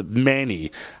one of the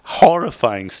many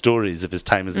horrifying stories of his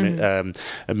time as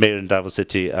mayor in Davos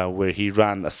City, where he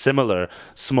ran a similar,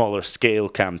 smaller scale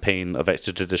campaign of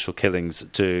extrajudicial killings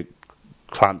to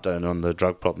clamp down on the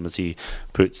drug problem, as he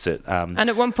puts it. And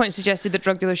at one point suggested that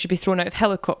drug dealers should be thrown out of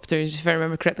helicopters, if I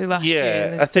remember correctly, last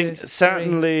year. Yeah, I think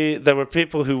certainly there were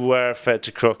people who were fed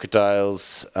to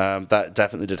crocodiles. That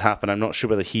definitely did happen. I'm not sure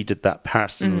whether he did that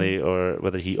personally or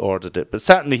whether he ordered it, but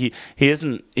certainly he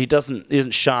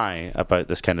isn't shy about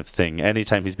this kind of thing.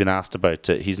 Anytime he's been asked about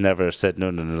it, he's never said,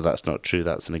 no, that's not true,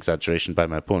 that's an exaggeration by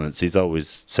my opponents. He's always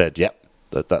said, yep,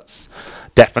 that's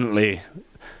definitely...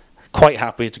 quite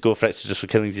happy to go for extrajudicial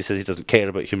killings. He says he doesn't care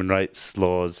about human rights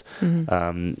laws.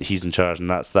 He's in charge, and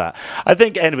that's that. I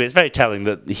think, anyway, it's very telling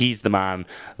that he's the man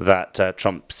that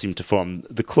Trump seemed to form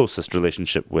the closest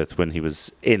relationship with when he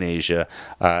was in Asia.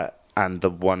 And the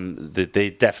one that they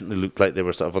definitely looked like they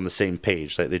were sort of on the same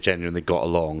page, like they genuinely got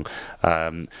along.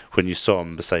 When you saw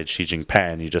him beside Xi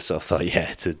Jinping, you just sort of thought, we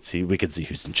can see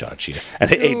who's in charge here,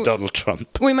 and it ain't Donald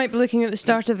Trump. We might be looking at the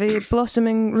start of a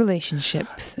blossoming relationship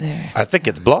there. I think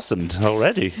it's blossomed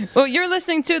already. Well, you're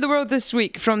listening to The World This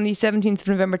Week from the 17th of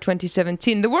November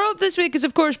 2017. The World This Week is,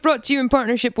 of course, brought to you in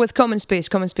partnership with Common Space,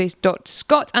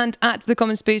 commonspace.scot, and at the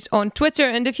Common Space on Twitter.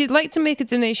 And if you'd like to make a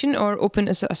donation or open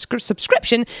a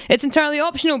subscription, it's entirely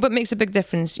optional, but makes a big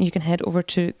difference. You can head over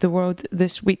to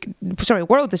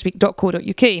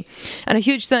worldthisweek.co.uk. And a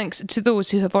huge thanks to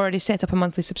those who have already set up a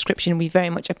monthly subscription. We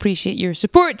very much appreciate your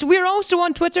support. We're also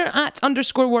on Twitter at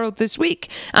 _WorldThisWeek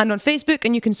and on Facebook,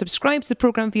 and you can subscribe to the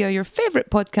programme via your favourite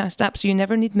podcast app so you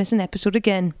never need miss an episode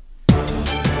again.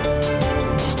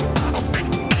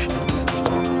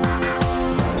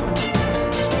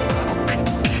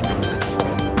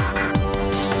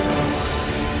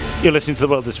 You're listening to The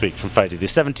World This Week from Friday the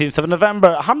 17th of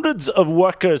November. Hundreds of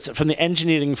workers from the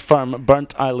engineering firm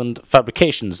Burnt Island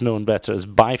Fabrications, known better as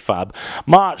BiFab,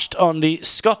 marched on the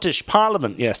Scottish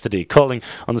Parliament yesterday, calling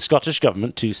on the Scottish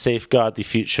Government to safeguard the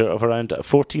future of around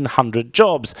 1,400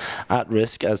 jobs at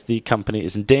risk as the company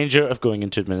is in danger of going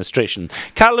into administration.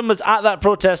 Carolyn was at that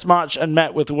protest march and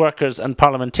met with workers and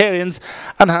parliamentarians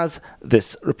and has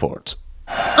this report.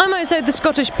 I'm outside the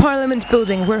Scottish Parliament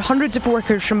building, where hundreds of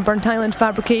workers from Burnt Island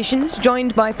Fabrications,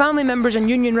 joined by family members and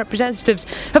union representatives,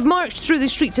 have marched through the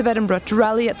streets of Edinburgh to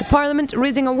rally at the Parliament,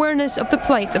 raising awareness of the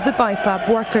plight of the BiFab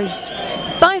workers.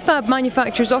 BiFab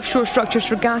manufactures offshore structures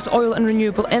for gas, oil and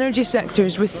renewable energy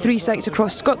sectors, with 3 sites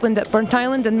across Scotland at Burnt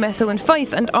Island and Methil in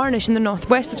Fife and Arnish in the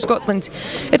northwest of Scotland.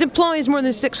 It employs more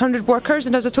than 600 workers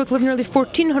and has a total of nearly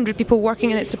 1,400 people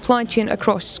working in its supply chain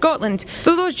across Scotland,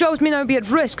 though those jobs may now be at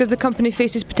risk as the company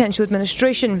faces potential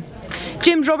administration.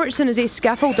 James Robertson is a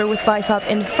scaffolder with BiFab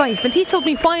in Fife, and he told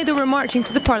me why they were marching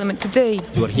to the Parliament today.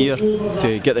 We're here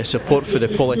to get the support for the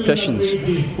politicians.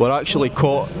 We're actually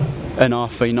caught in a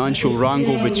financial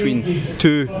wrangle between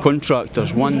two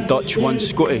contractors, one Dutch, one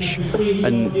Scottish,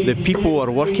 and the people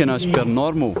are working as per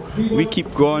normal. We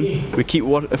keep going, we keep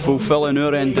fulfilling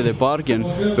our end of the bargain,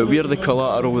 but we're the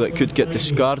collateral that could get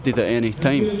discarded at any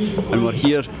time, and we're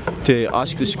here to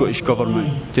ask the Scottish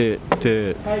Government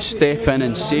to step in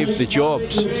and save the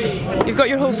jobs. You've got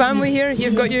your whole family here,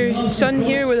 you've got your son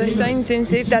here with a sign saying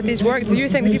Save Daddy's Work. Do you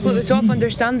think the people at the top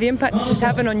understand the impact this is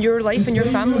having on your life and your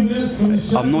family?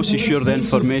 I'm not so sure the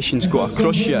information's got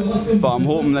across yet, but I'm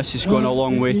hoping this is going a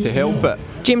long way to help it.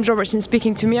 James Robertson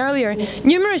speaking to me earlier.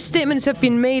 Numerous statements have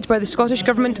been made by the Scottish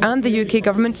Government and the UK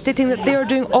Government stating that they are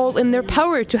doing all in their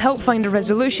power to help find a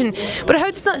resolution. But how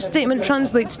does that statement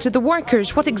translate to the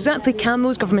workers? What exactly can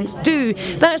those governments do?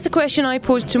 That's the question I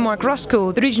posed to Mark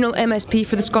Ruskell, the regional MSP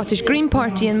for the Scottish Green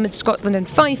Party in Mid-Scotland and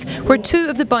Fife, where two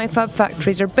of the BiFab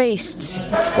factories are based.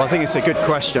 Well, I think it's a good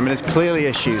question. I mean, there's clearly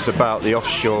issues about the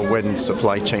offshore wind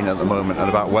supply chain at the moment and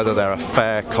about whether there are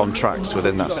fair contracts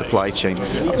within that supply chain.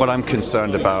 What I'm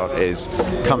concerned about is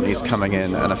companies coming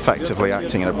in and effectively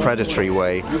acting in a predatory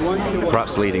way,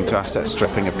 perhaps leading to asset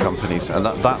stripping of companies, and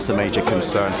that's a major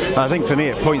concern. And I think for me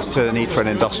it points to the need for an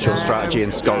industrial strategy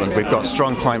in Scotland. We've got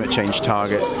strong climate change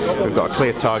targets, we've got a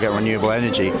clear target on renewable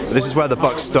energy, but this is where the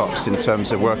buck stops in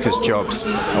terms of workers' jobs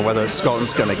and whether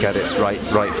Scotland's going to get its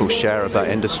rightful share of that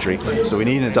industry. So we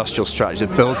need an industrial strategy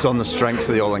that builds on the strengths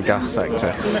of the oil and gas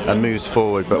sector and moves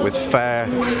forward, but with fair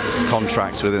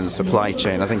contracts within the supply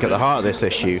chain. I think at the heart of this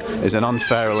issue is an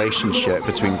unfair relationship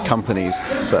between companies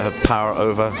that have power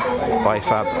over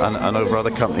BiFab and over other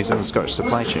companies in the Scottish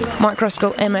supply chain. Mark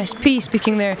Ruskell, MSP,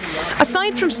 speaking there.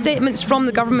 Aside from statements from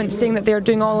the government saying that they are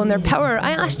doing all in their power,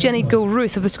 I asked Jenny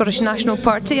Gilruth of the Scottish National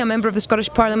Party, a member of the Scottish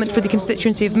Parliament for the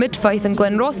constituency of Mid-Fife and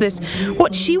Glenrothes,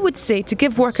 what she would say to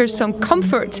give workers some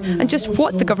comfort and just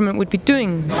what the government would be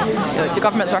doing. The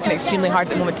government's working extremely hard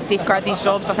at the moment to safeguard these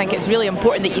jobs. I think it's really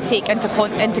important that you take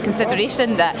into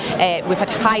consideration that we've had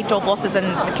high job losses in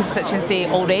the constituency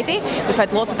already. We've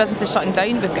had lots of businesses shutting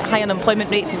down. We've got high unemployment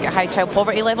rates. We've got high child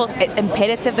poverty levels. It's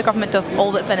imperative the government does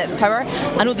all that's in its power.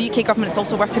 I know the UK government is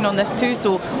also working on this too,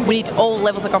 so we need all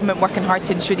levels of government working hard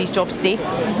to ensure these jobs stay.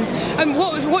 And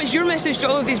what's your message to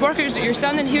all of these workers that you're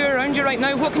standing here around you right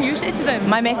now? What can you say to them?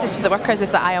 My message to the workers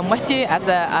is that I am with you as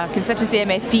a constituency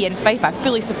MSP in Fife. I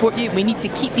fully support you. We need to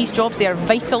keep these jobs. They are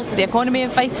vital to the economy in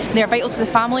Fife. They are vital to the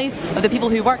families of the people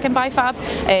who work in BiFab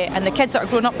and the kids that are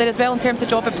growing up there as well in terms of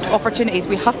job opportunities.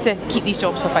 We have to keep these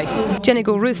jobs for Fife. Jenny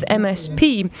Gilruth,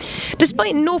 MSP.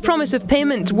 Despite no promise of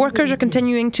payment, workers are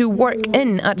continuing to work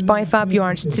in at BiFab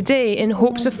yards today in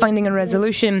hopes of finding a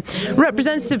resolution.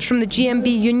 Representatives from the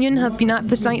GMB union have been at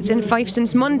the sites in Fife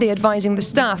since Monday advising the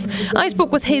staff. I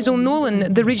spoke with Hazel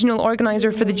Nolan, the regional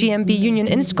organiser for the GMB union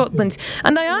in Scotland,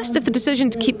 and I asked if the decision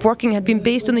to keep working had been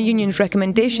based on the union's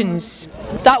recommendations.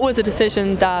 That was a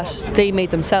decision that they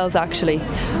made themselves, actually.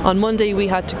 On Monday we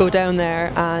had to go down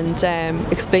there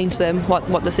and explain to them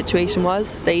what the situation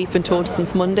was. They've been told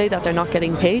since Monday that they're not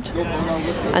getting paid,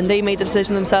 and they made the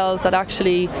decision themselves that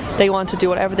actually they want to do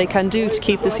whatever they can do to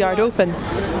keep this yard open.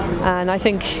 And I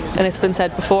think, and it's been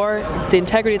said before, the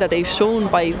integrity that they've shown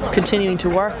by continuing to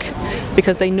work,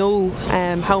 because they know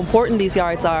how important these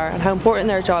yards are and how important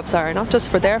their jobs are, not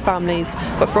just for their families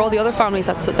but for all the other families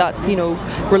that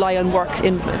rely on work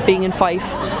in being in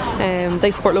Fife.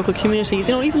 They support local communities,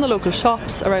 even the local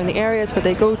shops around the areas where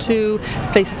they go to,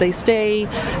 places they stay.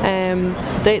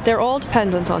 They're all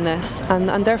dependent on this,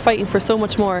 and they're fighting for so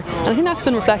much more. And I think that's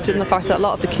been reflected in the fact that a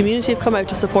lot of the community have come out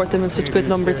to support them in such good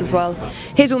numbers as well.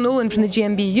 Hazel Nolan from the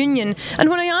GMB union. And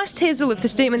when I asked Hazel if the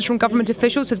statements from government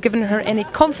officials had given her any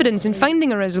confidence in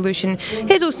finding a resolution,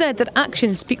 Hazel said that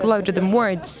actions speak louder than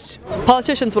words.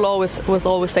 Politicians will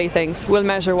always say things. We'll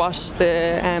measure what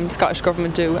the Scottish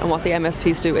Government do and what the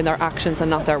MSPs do in their actions and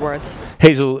not their words.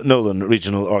 Hazel Nolan,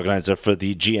 regional organiser for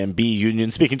the GMB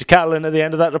union, speaking to Carolyn at the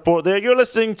end of that report there. You're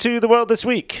listening to The World This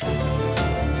Week.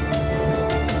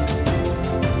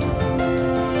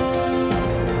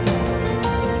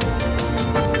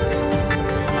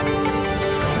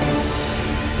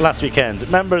 Last weekend,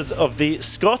 members of the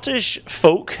Scottish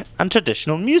folk and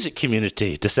traditional music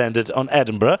community descended on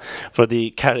Edinburgh for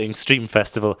the Carrying Stream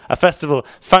Festival, a festival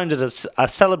founded as a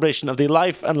celebration of the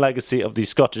life and legacy of the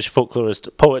Scottish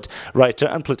folklorist, poet, writer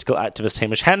and political activist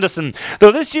Hamish Henderson.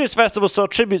 Though this year's festival saw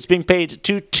tributes being paid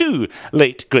to two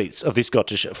late greats of the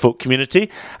Scottish folk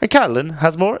community, and Carolyn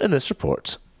has more in this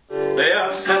report. They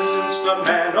have sentenced a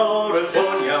man or a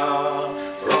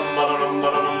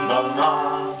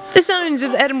The The sounds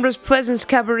of Edinburgh's Pleasance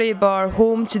Cabaret Bar,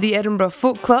 home to the Edinburgh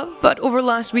Folk Club, but over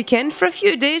last weekend, for a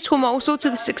few days, home also to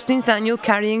the 16th annual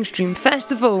Carrying Stream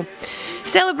Festival.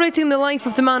 Celebrating the life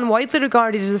of the man widely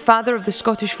regarded as the father of the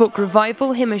Scottish folk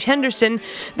revival, Hamish Henderson,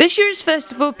 this year's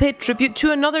festival paid tribute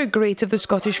to another great of the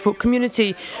Scottish folk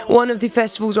community, one of the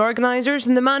festival's organisers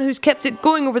and the man who's kept it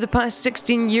going over the past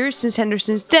 16 years since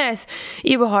Henderson's death,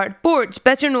 Eberhard Bort,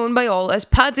 better known by all as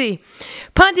Paddy.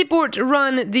 Paddy Bort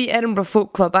ran the Edinburgh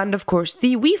Folk Club and, of course,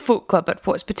 the Wee Folk Club at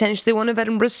what's potentially one of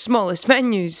Edinburgh's smallest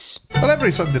venues. Well,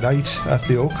 every Sunday night at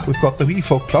the Oak, we've got the Wee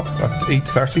Folk Club at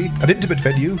 8:30, an intimate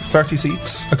venue, 30 seats.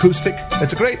 Acoustic.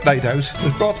 It's a great night out.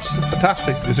 We've got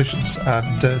fantastic musicians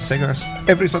and singers.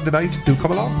 Every Sunday night, do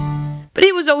come along. But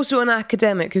he was also an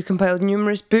academic who compiled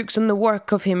numerous books on the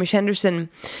work of Hamish Henderson.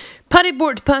 Paddy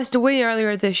Bort passed away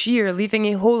earlier this year, leaving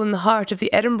a hole in the heart of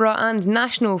the Edinburgh and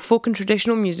national folk and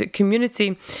traditional music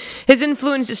community. His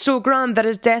influence is so grand that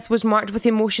his death was marked with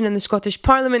emotion in the Scottish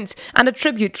Parliament and a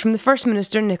tribute from the First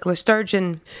Minister Nicola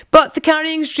Sturgeon. But the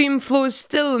Carrying Stream flows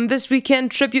still, and this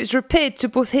weekend tributes were paid to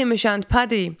both Hamish and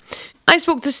Paddy. I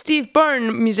spoke to Steve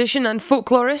Byrne, musician and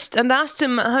folklorist, and asked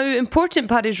him how important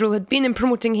Paddy's role had been in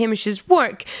promoting Hamish's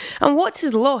work and what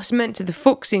his loss meant to the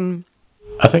folk scene.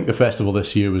 I think the festival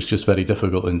this year was just very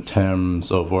difficult in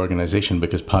terms of organisation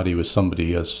because Paddy was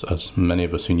somebody, as many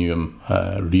of us who knew him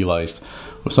realised,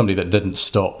 was somebody that didn't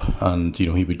stop, and he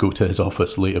would go to his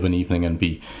office late of an evening and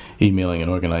be emailing and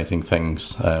organising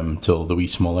things till the wee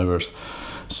small hours.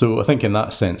 So I think in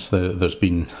that sense there's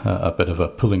been a bit of a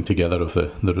pulling together of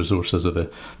the resources of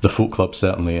the folk club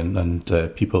certainly,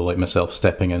 and people like myself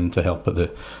stepping in to help at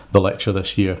the lecture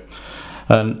this year.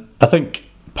 And I think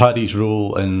Paddy's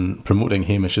role in promoting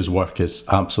Hamish's work is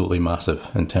absolutely massive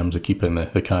in terms of keeping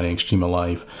the Carrying Stream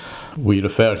alive. We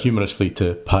refer humorously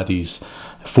to Paddy's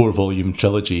 4-volume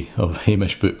trilogy of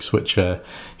Hamish books, which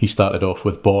he started off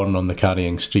with Born on the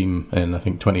Carrying Stream in, I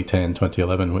think, 2010,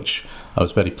 2011, which I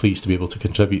was very pleased to be able to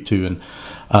contribute to.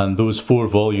 And those 4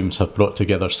 volumes have brought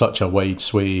together such a wide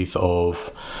swathe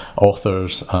of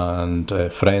authors and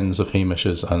friends of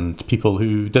Hamish's and people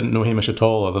who didn't know Hamish at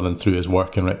all other than through his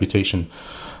work and reputation.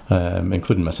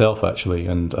 Including myself actually,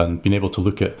 and being able to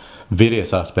look at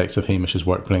various aspects of Hamish's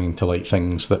work, bringing to light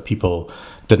things that people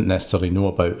didn't necessarily know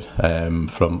about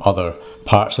from other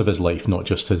parts of his life, not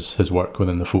just his work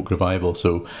within the folk revival.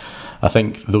 So I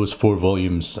think those 4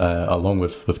 volumes, along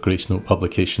with Grace Note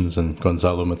Publications and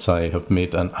Gonzalo Mazzai, have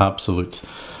made an absolute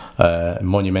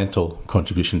monumental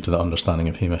contribution to the understanding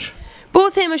of Hamish.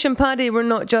 Both Hamish and Paddy were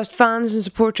not just fans and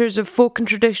supporters of folk and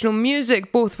traditional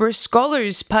music, both were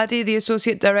scholars. Paddy, the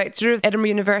Associate Director of Edinburgh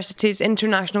University's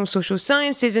International Social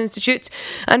Sciences Institute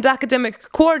and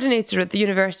Academic Coordinator at the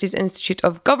University's Institute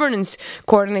of Governance,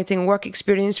 coordinating work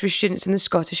experience for students in the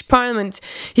Scottish Parliament.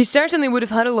 He certainly would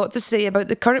have had a lot to say about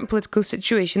the current political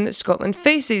situation that Scotland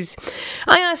faces.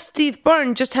 I asked Steve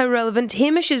Byrne just how relevant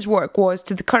Hamish's work was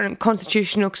to the current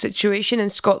constitutional situation in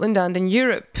Scotland and in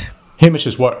Europe.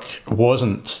 Hamish's work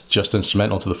wasn't just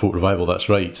instrumental to the folk revival, that's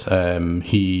right.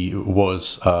 He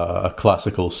was a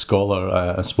classical scholar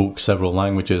and spoke several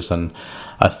languages, and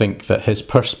I think that his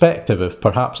perspective, if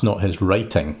perhaps not his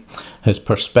writing, his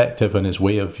perspective and his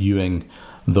way of viewing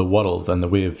the world and the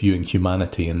way of viewing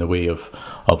humanity and the way of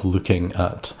looking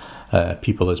at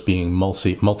people as being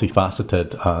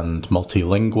multifaceted and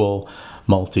multilingual,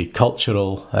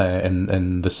 multicultural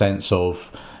in the sense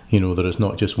of there is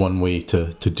not just one way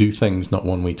to do things, not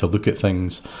one way to look at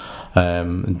things.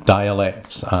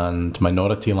 Dialects and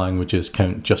minority languages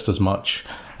count just as much,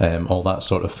 all that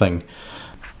sort of thing.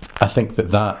 I think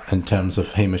that in terms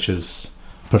of Hamish's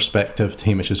perspective,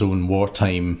 Hamish's own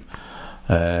wartime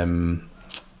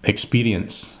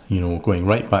experience, going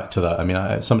right back to that. I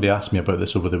mean, somebody asked me about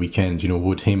this over the weekend,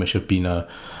 would Hamish have been a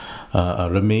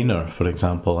Remainer, for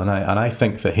example? And I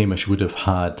think that Hamish would have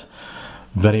had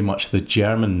very much the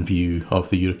German view of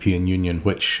the European Union,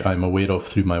 which I'm aware of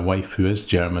through my wife, who is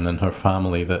German, and her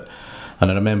family.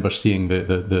 And I remember seeing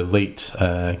the late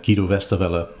Guido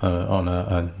Westerwelle on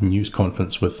a news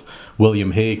conference with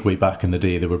William Hague way back in the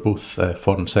day. They were both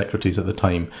foreign secretaries at the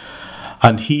time.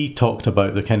 And he talked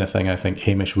about the kind of thing I think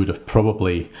Hamish would have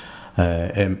probably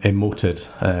emoted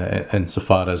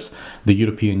insofar as the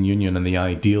European Union and the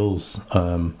ideals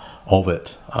of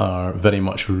it are very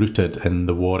much rooted in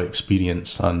the war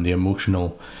experience and the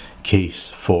emotional case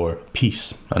for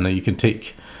peace. And now you can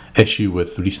take issue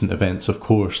with recent events, of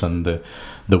course, and the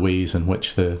ways in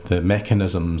which the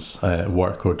mechanisms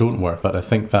work or don't work, but I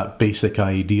think that basic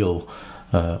ideal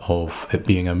of it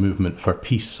being a movement for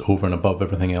peace over and above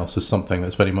everything else is something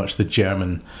that's very much the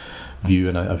German view,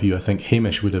 and a view I think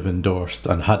Hamish would have endorsed,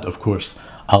 and had, of course,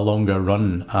 a longer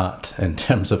run at in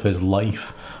terms of his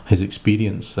life, his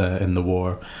experience in the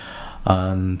war,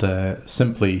 and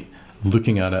simply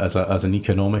looking at it as an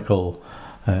economical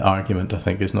argument, I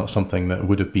think, is not something that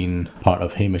would have been part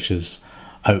of Hamish's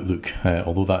outlook,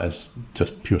 although that is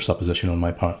just pure supposition on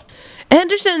my part.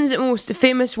 Henderson's most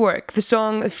famous work, the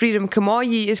song Freedom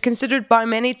Camogie, is considered by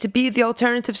many to be the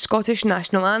alternative Scottish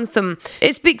national anthem.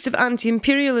 It speaks of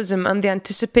anti-imperialism and the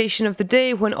anticipation of the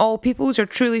day when all peoples are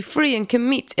truly free and can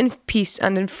meet in peace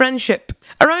and in friendship.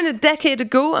 Around a decade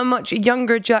ago, a much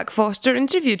younger Jack Foster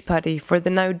interviewed Paddy for the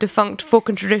now defunct folk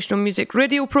and traditional music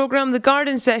radio programme The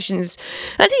Garden Sessions,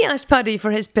 and he asked Paddy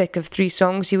for his pick of 3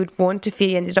 songs he would want if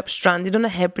he ended up stranded on a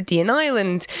Hebridean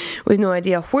island. We've no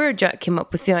idea where Jack came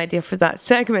up with the idea for that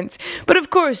segment, but of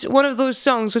course one of those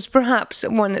songs was perhaps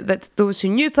one that those who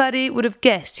knew Paddy would have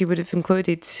guessed he would have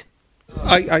included.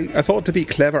 I thought to be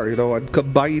clever, and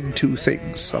combine 2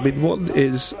 things. I mean, one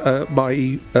is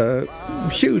my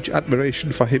huge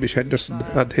admiration for Hamish Henderson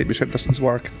and Hamish Henderson's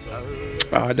work.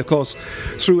 And of course,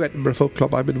 through Edinburgh Folk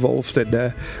Club, I'm involved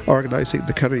in organising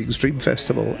the Carrying Stream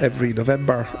Festival every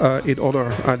November in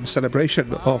honour and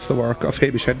celebration of the work of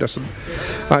Hamish Henderson.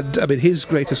 And I mean, his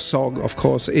greatest song, of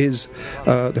course, is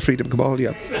the Freedom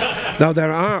Camogie. Now,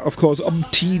 there are, of course,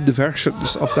 umpteen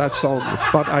versions of that song,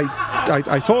 but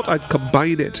I thought I'd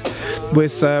combine it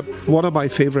with one of my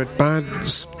favourite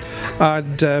bands,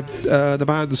 and the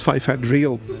band's Fife and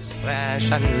Reel.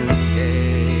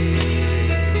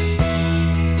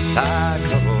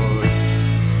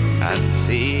 And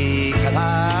seek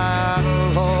our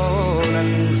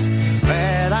lowlands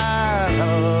where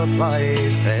our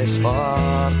place the sport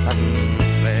and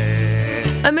play.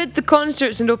 Amid the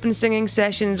concerts and open singing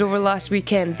sessions over last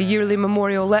weekend, the yearly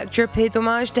memorial lecture paid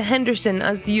homage to Henderson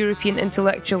as the European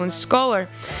intellectual and scholar.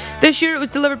 This year it was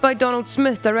delivered by Donald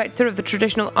Smith, Director of the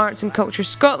Traditional Arts and Culture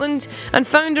Scotland and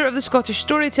founder of the Scottish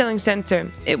Storytelling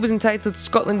Centre. It was entitled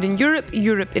Scotland in Europe,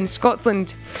 Europe in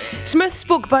Scotland. Smith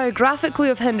spoke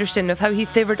biographically of Henderson, of how he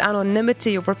favoured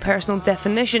anonymity over personal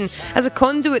definition as a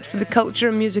conduit for the culture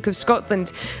and music of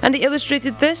Scotland, and he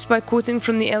illustrated this by quoting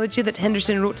from the elegy that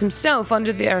Henderson wrote himself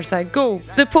under the Earth I Go,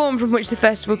 the poem from which the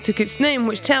festival took its name,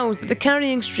 which tells that the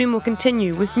carrying stream will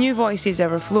continue with new voices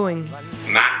ever flowing.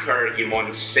 Macker, ye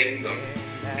maun sing them.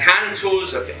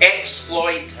 Cantos of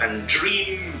exploit and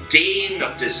dream, Dane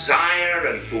of desire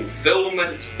and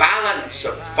fulfilment, balance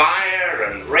of fire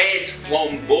and red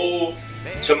flambeau.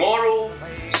 Tomorrow,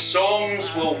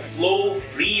 songs will flow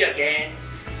free again,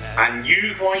 and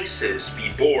new voices be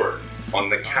born on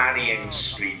the carrying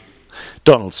stream.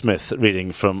 Donald Smith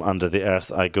reading from Under the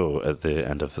Earth I Go at the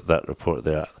end of that report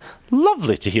there.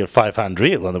 Lovely to hear Five Hand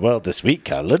Reel on the World This Week,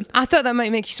 Carolyn. I thought that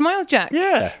might make you smile, Jack.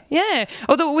 Yeah. Yeah.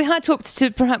 Although we had hoped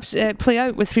to perhaps play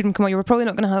out with Freedom Camogie. We're probably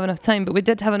not going to have enough time, but we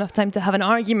did have enough time to have an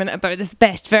argument about the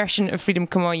best version of Freedom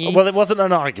Camogie. Well, it wasn't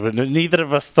an argument. Neither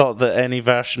of us thought that any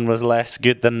version was less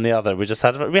good than the other. We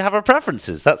have our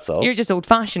preferences, that's all. You're just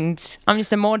old-fashioned. I'm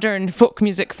just a modern folk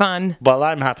music fan. Well,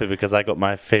 I'm happy because I got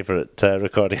my favourite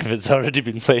recording if it's already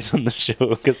been played on the show,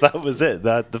 because that was it.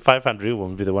 The Five Hand Reel one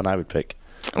would be the one I would pick.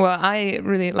 Well, I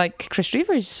really like Chris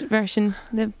Reaver's version,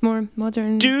 the more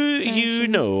modern version. You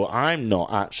know, I'm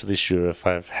not actually sure if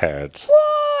I've heard.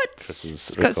 What?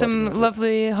 It's got some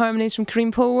lovely harmonies from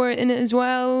Kareem Polwart in it as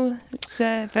well. It's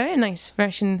a very nice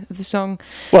version of the song.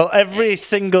 Well, every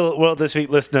single World This Week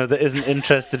listener that isn't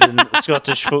interested in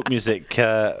Scottish folk music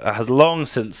has long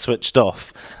since switched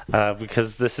off,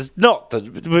 because this is not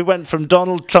we went from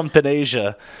Donald Trump in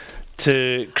Asia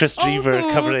to Chris Reaver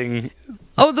covering...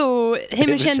 Although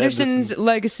Hamish Henderson's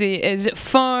legacy is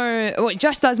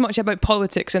just as much about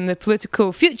politics and the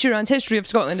political future and history of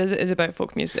Scotland as it is about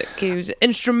folk music. He was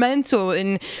instrumental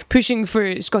in pushing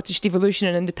for Scottish devolution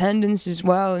and independence as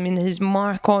well. I mean, his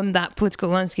mark on that political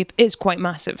landscape is quite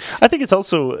massive. I think it's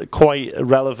also quite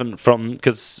relevant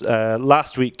because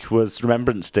last week was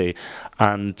Remembrance Day,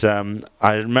 and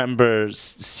I remember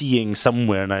seeing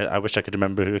somewhere, and I wish I could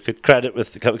remember who I could credit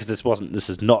with, because this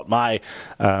is not my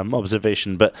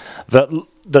observation, but that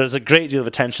there's a great deal of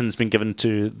attention that's been given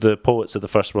to the poets of the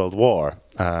First World War.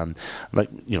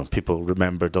 People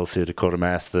remember Dulce de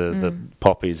Coromes, the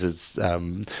poppies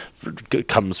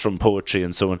comes from poetry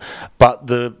and so on. But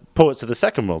the poets of the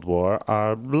Second World War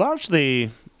are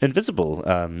largely invisible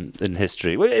in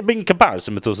history, in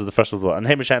comparison with those of the First World War. And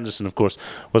Hamish Henderson, of course,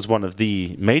 was one of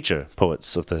the major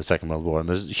poets of the Second World War, and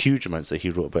there's huge amounts that he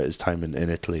wrote about his time in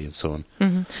Italy and so on.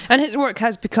 Mm-hmm. And his work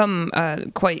has become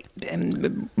quite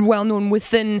well known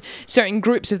within certain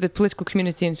groups of the political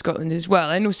community in Scotland as well.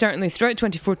 I know certainly throughout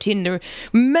 2014 there were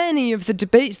many of the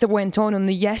debates that went on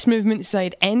the Yes Movement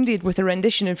side ended with a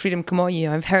rendition of Freedom Camogie.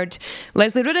 I've heard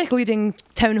Leslie Riddick leading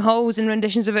town halls and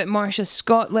renditions of it, Marcia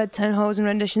Scott led town halls and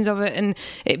renditions of it, and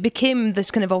it became this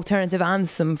kind of alternative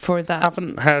anthem for that. I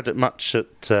haven't heard it much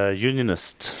at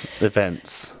unionist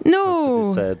events.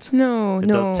 No, said. No. It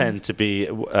does tend to be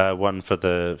one for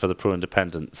the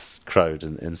pro-independence crowd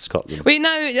in Scotland. We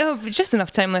now have just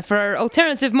enough time left for our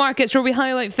alternative markets, where we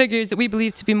highlight figures that we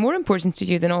believe to be more important to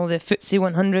you than all the FTSE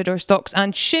 100 or stocks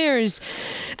and shares.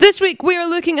 This week we are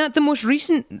looking at the most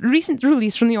recent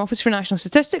release from the Office for National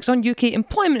Statistics on UK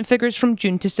employment figures from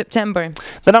June to September.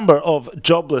 The number of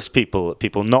jobless people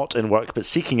not in work but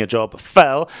seeking a job,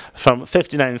 fell from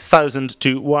 59,000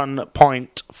 to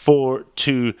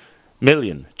 1.42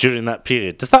 million during that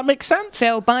period. Does that make sense?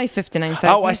 Fell by 59,000.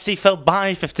 Oh, I see. Fell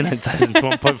by 59,000 to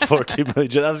 1.42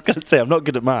 million. I was going to say, I'm not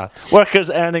good at maths.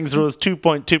 Workers' earnings rose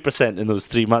 2.2% in those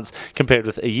 3 months compared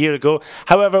with a year ago.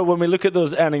 However, when we look at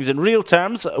those earnings in real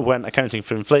terms, when accounting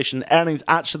for inflation, earnings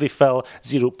actually fell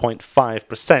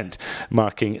 0.5%,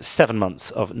 marking 7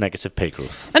 months of negative pay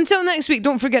growth. Until next week,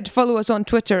 don't forget to follow us on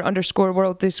Twitter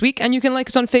 _World This Week, and you can like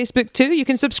us on Facebook too. You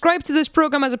can subscribe to this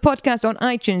programme as a podcast on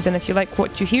iTunes, and if you like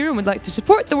what you hear and would like to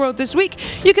support The World This Week,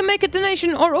 you can make a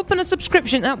donation or open a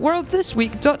subscription at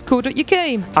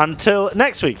worldthisweek.co.uk. Until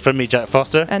next week, from me, Jack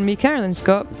Foster. And me, Carolyn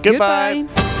Scott. Goodbye.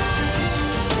 Goodbye.